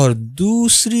 और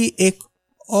दूसरी एक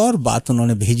और बात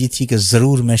उन्होंने भेजी थी कि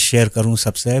ज़रूर मैं शेयर करूं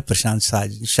सबसे, प्रशांत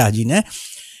शाह जी ने,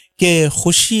 कि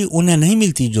खुशी उन्हें नहीं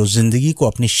मिलती जो जिंदगी को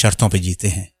अपनी शर्तों पे जीते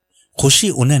हैं। खुशी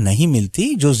उन्हें नहीं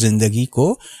मिलती जो जिंदगी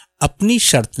को अपनी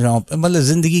शर्तों, मतलब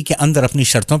जिंदगी के अंदर अपनी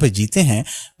शर्तों पे जीते हैं,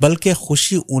 बल्कि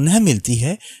खुशी उन्हें मिलती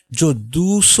है जो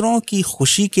दूसरों की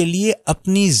खुशी के लिए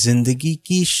अपनी जिंदगी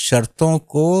की शर्तों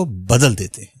को बदल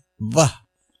देते हैं। वाह,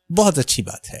 बहुत अच्छी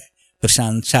बात है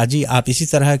प्रशांत शाह जी, आप इसी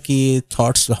तरह की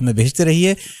थॉट्स हमें भेजते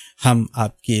रहिए, हम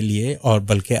आपके लिए और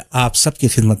बल्कि आप सबकी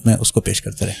खिदमत में उसको पेश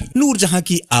करते रहें। नूर जहां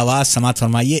की आवाज समात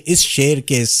फरमाइए इस शेर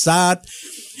के साथ।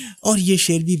 और ये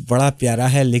शेर भी बड़ा प्यारा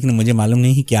है, लेकिन मुझे मालूम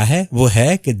नहीं क्या है। वो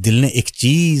है कि दिल ने एक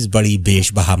चीज बड़ी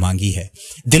बेशबहा मांगी है,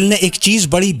 दिल ने एक चीज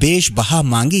बड़ी बेशबहा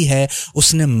मांगी है,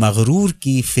 उसने मगरूर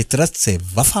की फितरत से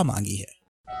वफा मांगी है।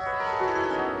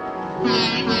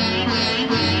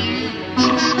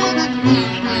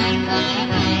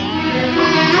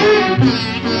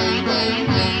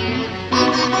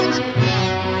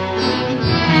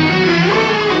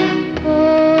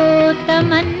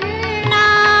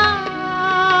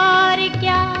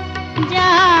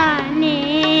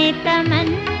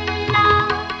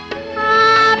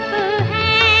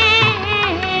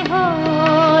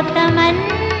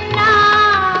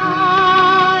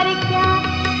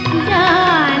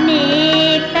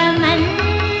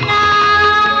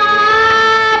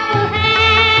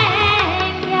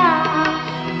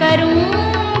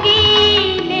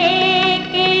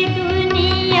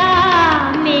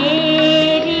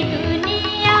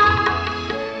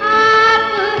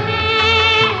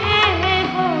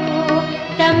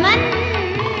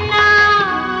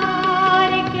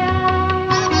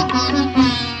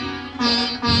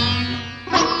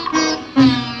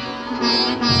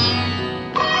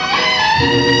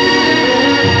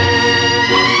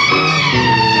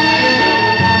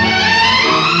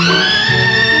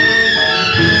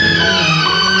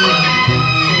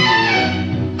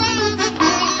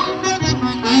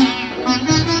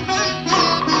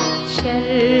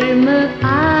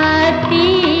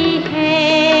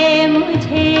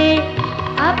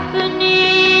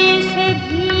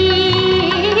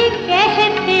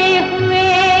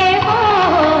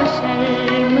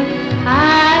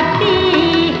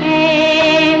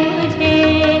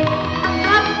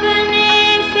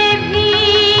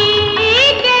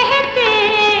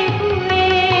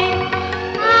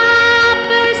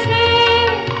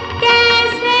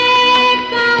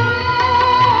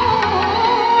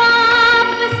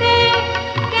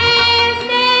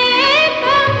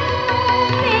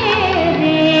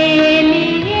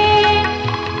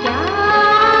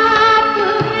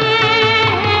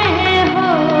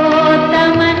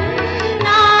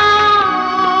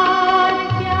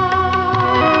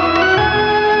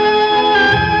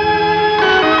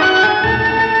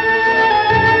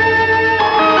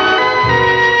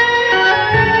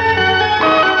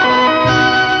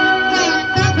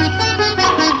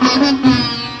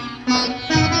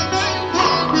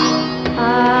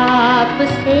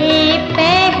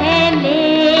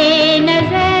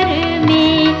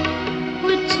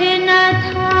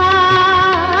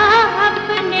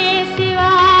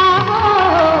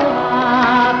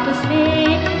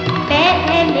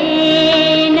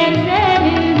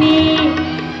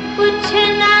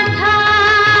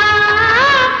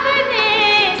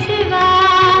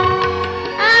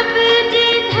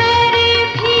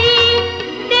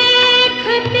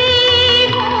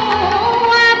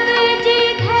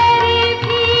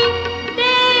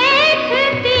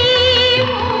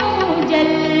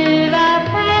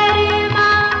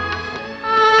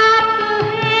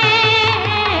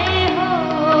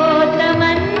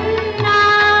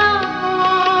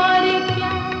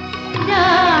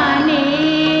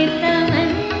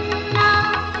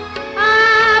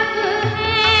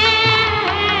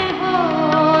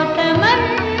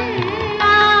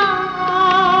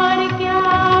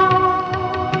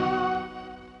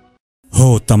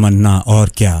 तमन्ना और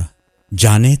क्या,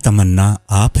 जाने तमन्ना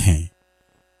आप हैं,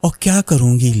 और क्या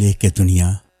करूंगी लेके दुनिया,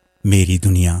 मेरी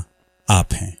दुनिया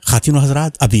आप हैं। खातिन और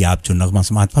हजरात, अभी आप जो नगमा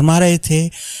समात फरमा रहे थे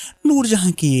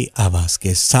नूरजहां की आवाज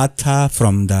के साथ था,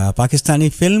 फ्रॉम द पाकिस्तानी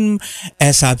फिल्म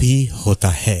ऐसा भी होता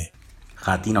है।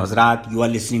 खातिन और हजरात, यू आर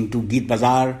लिसनिंग टू गीत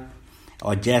बाजार,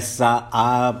 और जैसा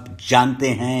आप जानते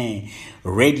हैं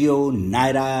रेडियो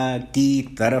नायरा की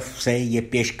तरफ से ये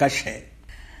पेशकश है।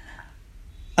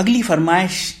 अगली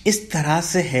फरमाइश इस तरह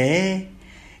से है,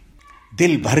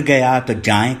 दिल भर गया तो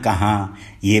जाएं कहां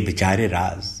ये बेचारे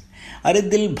राज, अरे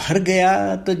दिल भर गया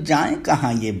तो जाएं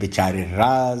कहां ये बेचारे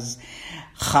राज,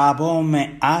 ख्वाबों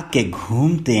में आके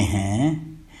घूमते हैं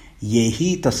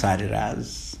यही तो सारे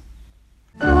राज।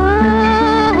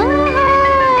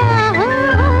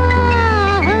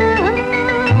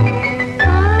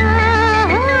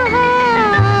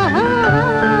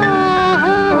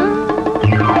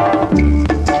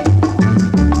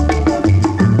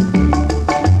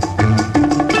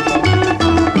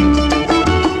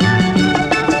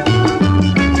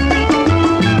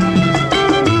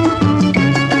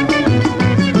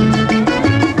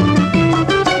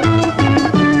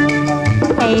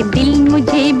 दिल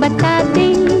मुझे बता दे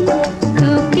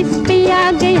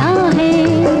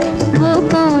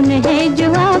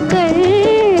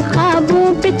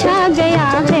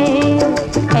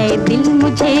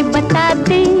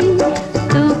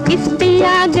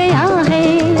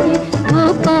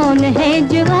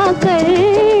जो आकर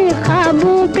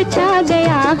ख्वाबों पे छा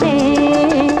गया है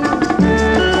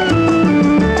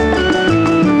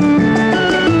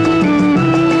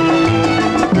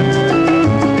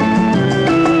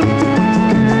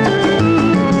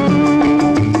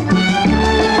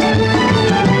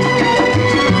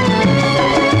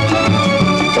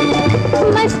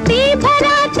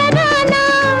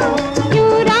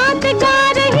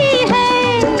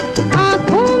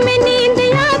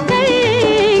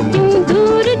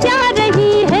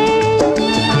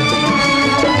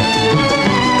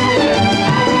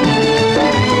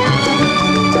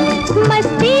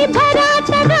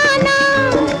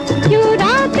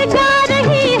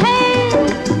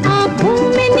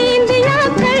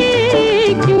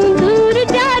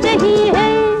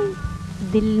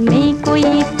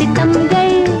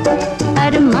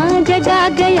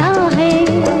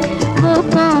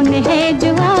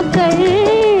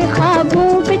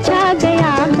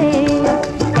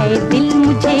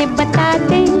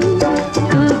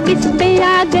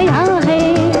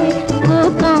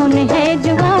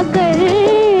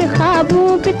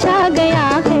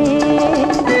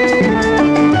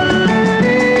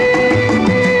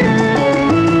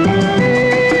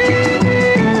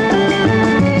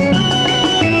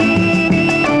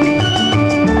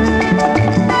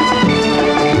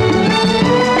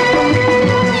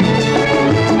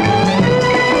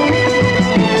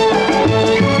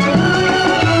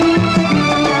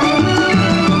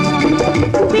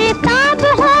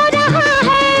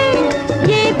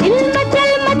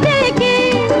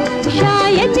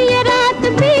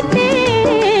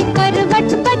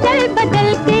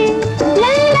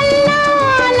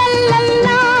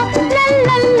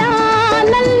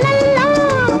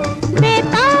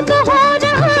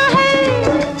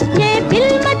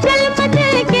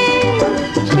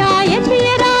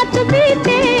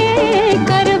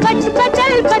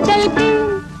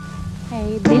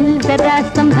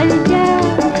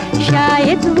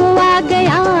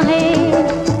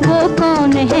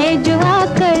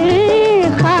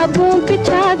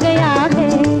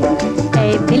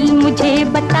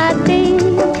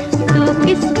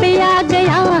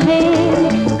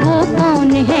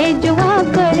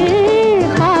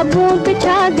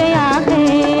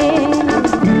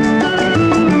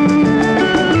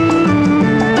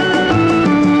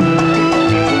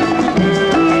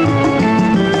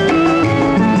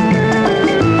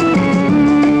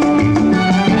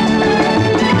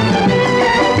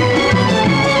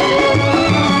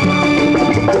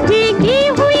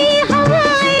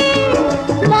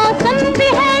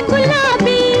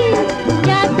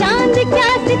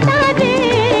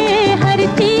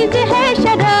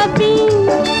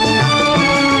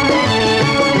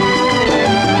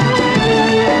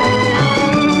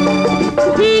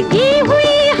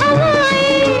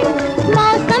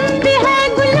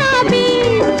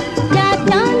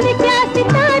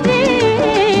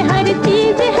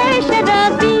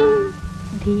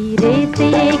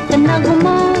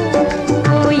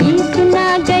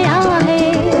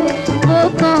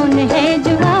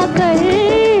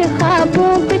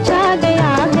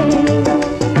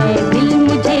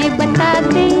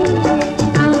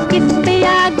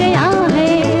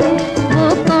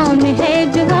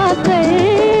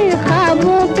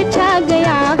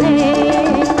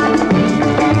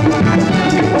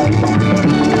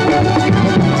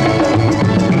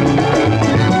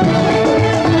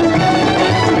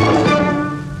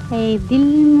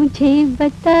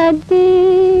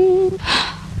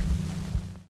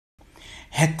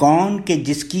कि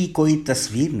जिसकी कोई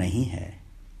तस्वीर नहीं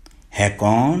है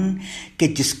कौन कि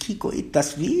जिसकी कोई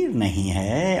तस्वीर नहीं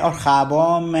है और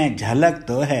ख्वाबों में झलक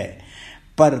तो है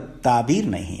पर ताबीर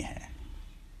नहीं है।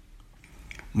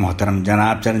 मोहतरम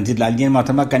जनाब चरणजीत लाल जी,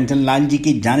 मोहतरमा कंचन लाल जी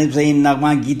की जानिब से इन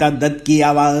नगमा गीता दत्त की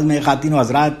आवाज में खातिन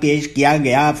हजरात पेश किया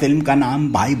गया। फिल्म का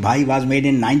नाम भाई भाई was made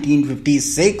in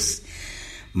 1956।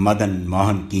 Madan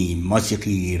Mohan की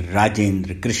मौसीकी,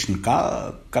 राजेंद्र कृष्ण का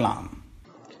कलाम।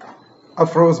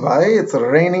 अफरोज भाई, it's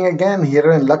raining again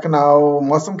here in Lucknow.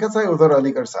 मौसम कैसा है उधर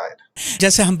अलीगढ़ साइड?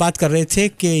 जैसे हम बात कर रहे थे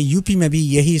कि यूपी में भी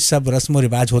यही सब रस्म और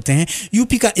रिवाज होते हैं।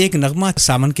 यूपी का एक नगमा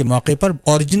सावन के मौके पर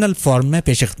ओरिजिनल फॉर्म में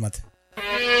पेश खिदमत।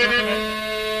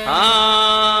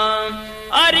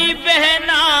 अरे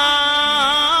बहना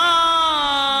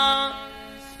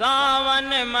सावन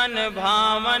मन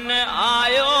भावन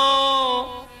आयो,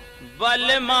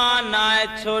 बल माना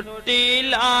छुट्टी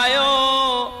लायो,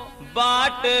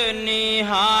 बाट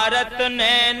निहारत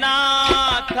नैना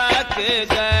थक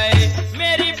गए।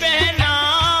 मेरी बहना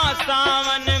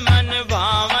सावन मन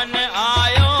भावन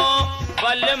आयो,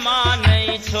 बल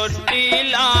मानई छुट्टी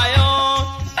लायो,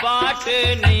 बाट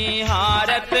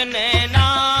निहारत नैना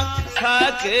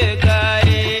थक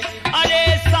गए। अरे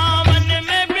सावन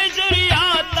में बिजुरिया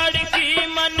तड़की,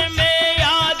 मन में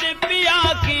याद पिया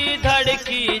की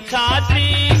धड़की, छाती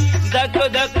धक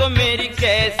धक मेरी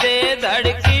कैसे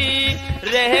धड़की,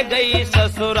 रह गई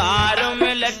ससुराल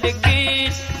में लटकी,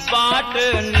 बाट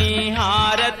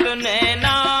निहारत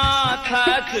नैना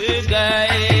थक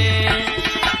गए।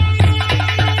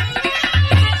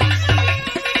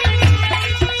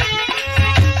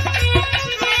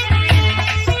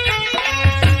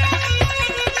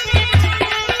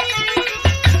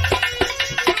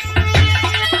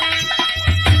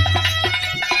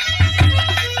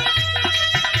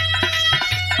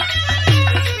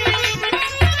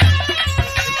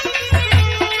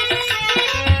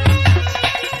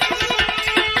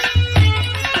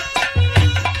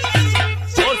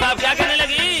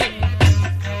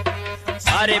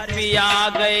 अरे पिया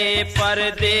गए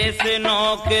परदेस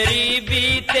नौकरी,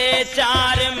 बीते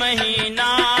 4 महीना,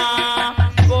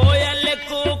 कोयल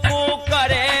कुकू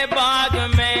करे बाग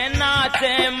में,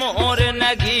 नाचे मोर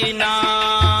नगीना।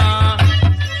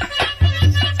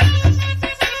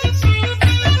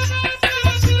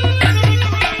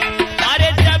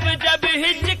 अरे जब जब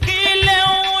हिचकी ले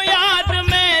याद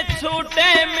में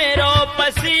छूटे मेरो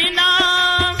पसीना,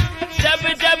 जब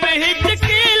जब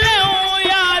हिचकी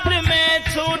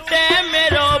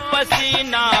मेरो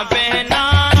पसीना, बहना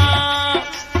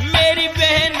मेरी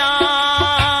बहना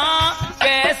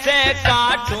कैसे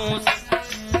काटूं,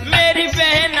 मेरी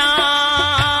बहना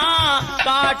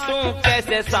काटूं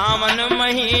कैसे सावन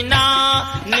महीना,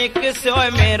 निकसो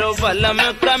मेरो बलम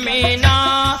कमीना,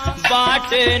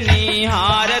 बाट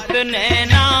निहारत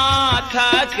नैना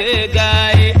थक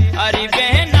गए। अरे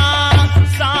बहना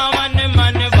सावन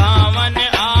मन भावन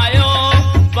आयो,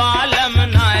 बालम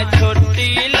ना छुट्टी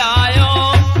लायो,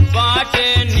 बाट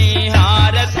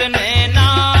निहारत नैना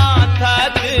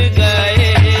थक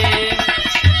गए।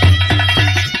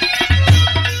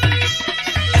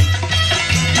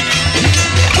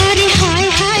 अरे हाय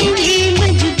हाय ये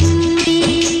मजबूरी,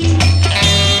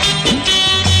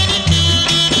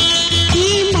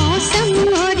 ये मौसम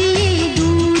और ये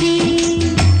दूरी,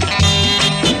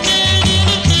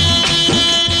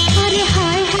 अरे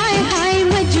हाय हाय हाय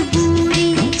मजबूरी,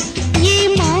 ये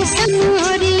मौसम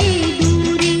और ये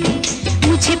दूरी,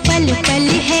 मुझे पल पल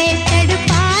है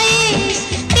तड़पाए,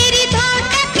 तेरी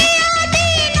धोखा की आधी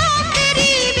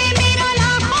नौकरी वे मेरा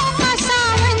लाखों का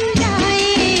सावन जाए।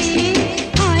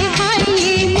 हाय हाय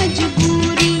ये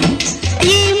मजबूरी,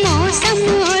 ये मौसम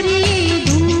और ये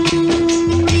दूरी।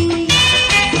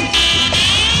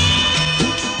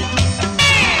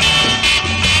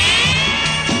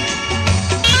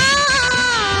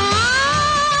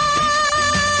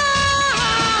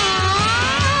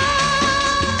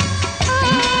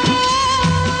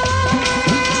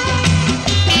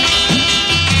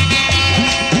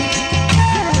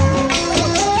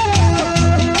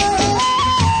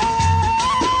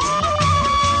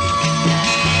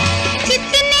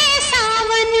 कितने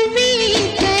सावन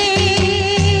बीत गए,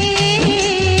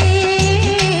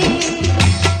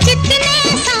 कितने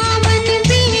सावन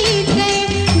बीत गए,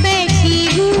 बैठी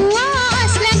हूँ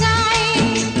आस लगाए,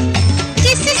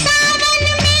 जिस सावन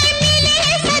में मिले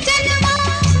सजनवा,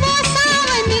 वो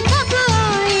सावन कब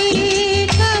आए,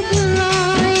 कब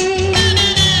आए।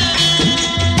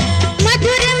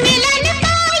 मधुर मिलन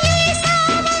का ये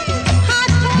सावन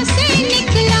हाथों से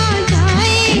निकला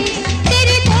जाए,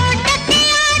 तेरी धोटक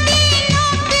आधी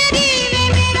नौकरी वे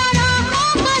मेरा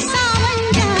राहों का सावन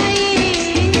जाए।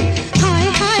 हाय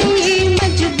हाय ये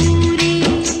मजबूरी,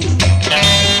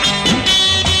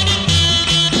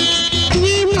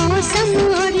 ये मौसम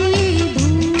और ये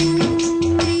दूरी।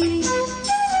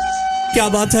 क्या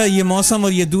बात है, ये मौसम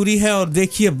और ये दूरी है। और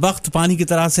देखिए वक्त पानी की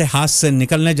तरह से हाथ से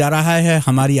निकलने जा रहा है,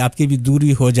 हमारी आपकी भी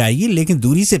दूरी हो जाएगी, लेकिन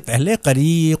दूरी से पहले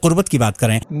कुर्बत की बात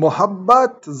करें।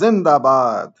 मोहब्बत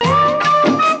जिंदाबाद।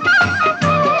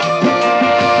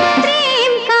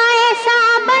 प्रेम का ऐसा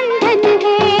बंधन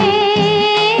है,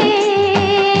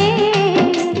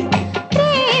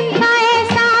 प्रेम का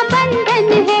ऐसा बंधन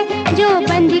है, जो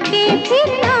बंध के फिर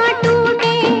ना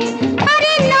टूटे।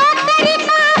 अरे नौकरी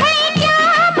का है क्या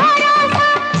भरोसा,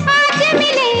 आज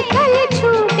मिले कल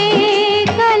छूटे,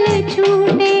 कल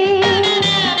छूटे।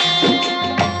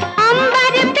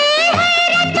 अंबर पे है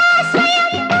रखा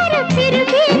स्वयं पर, फिर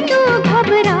भी तू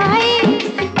घबराए,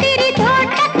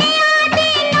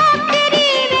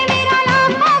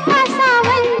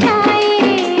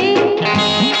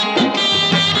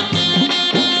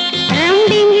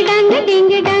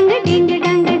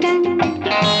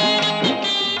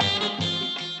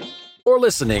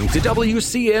 listening to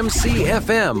WCMC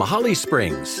FM Holly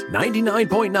Springs,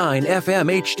 99.9 FM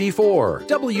HD4,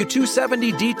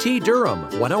 W270 DT Durham,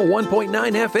 101.9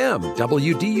 FM,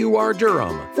 WDUR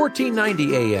Durham,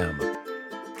 1490 AM.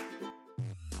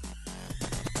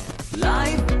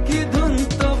 Life की धुन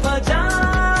तो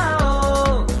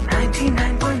बजाओ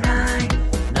 99.9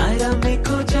 नायरा में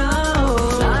खो जाओ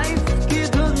लाइफ की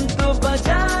धुन तो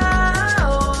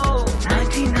बजाओ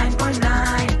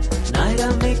 99.9 नायरा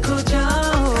में खो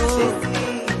जाओ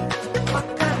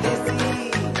पक्का देसी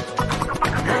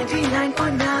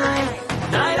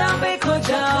 99.9 नायरा में खो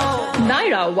जाओ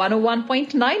Nyra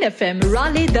 101.9 FM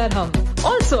Raleigh Durham.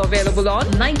 Also available on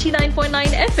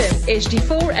 99.9 FM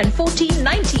HD4 and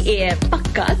 1490 AM.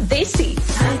 Pakka Desi.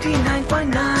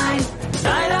 99.9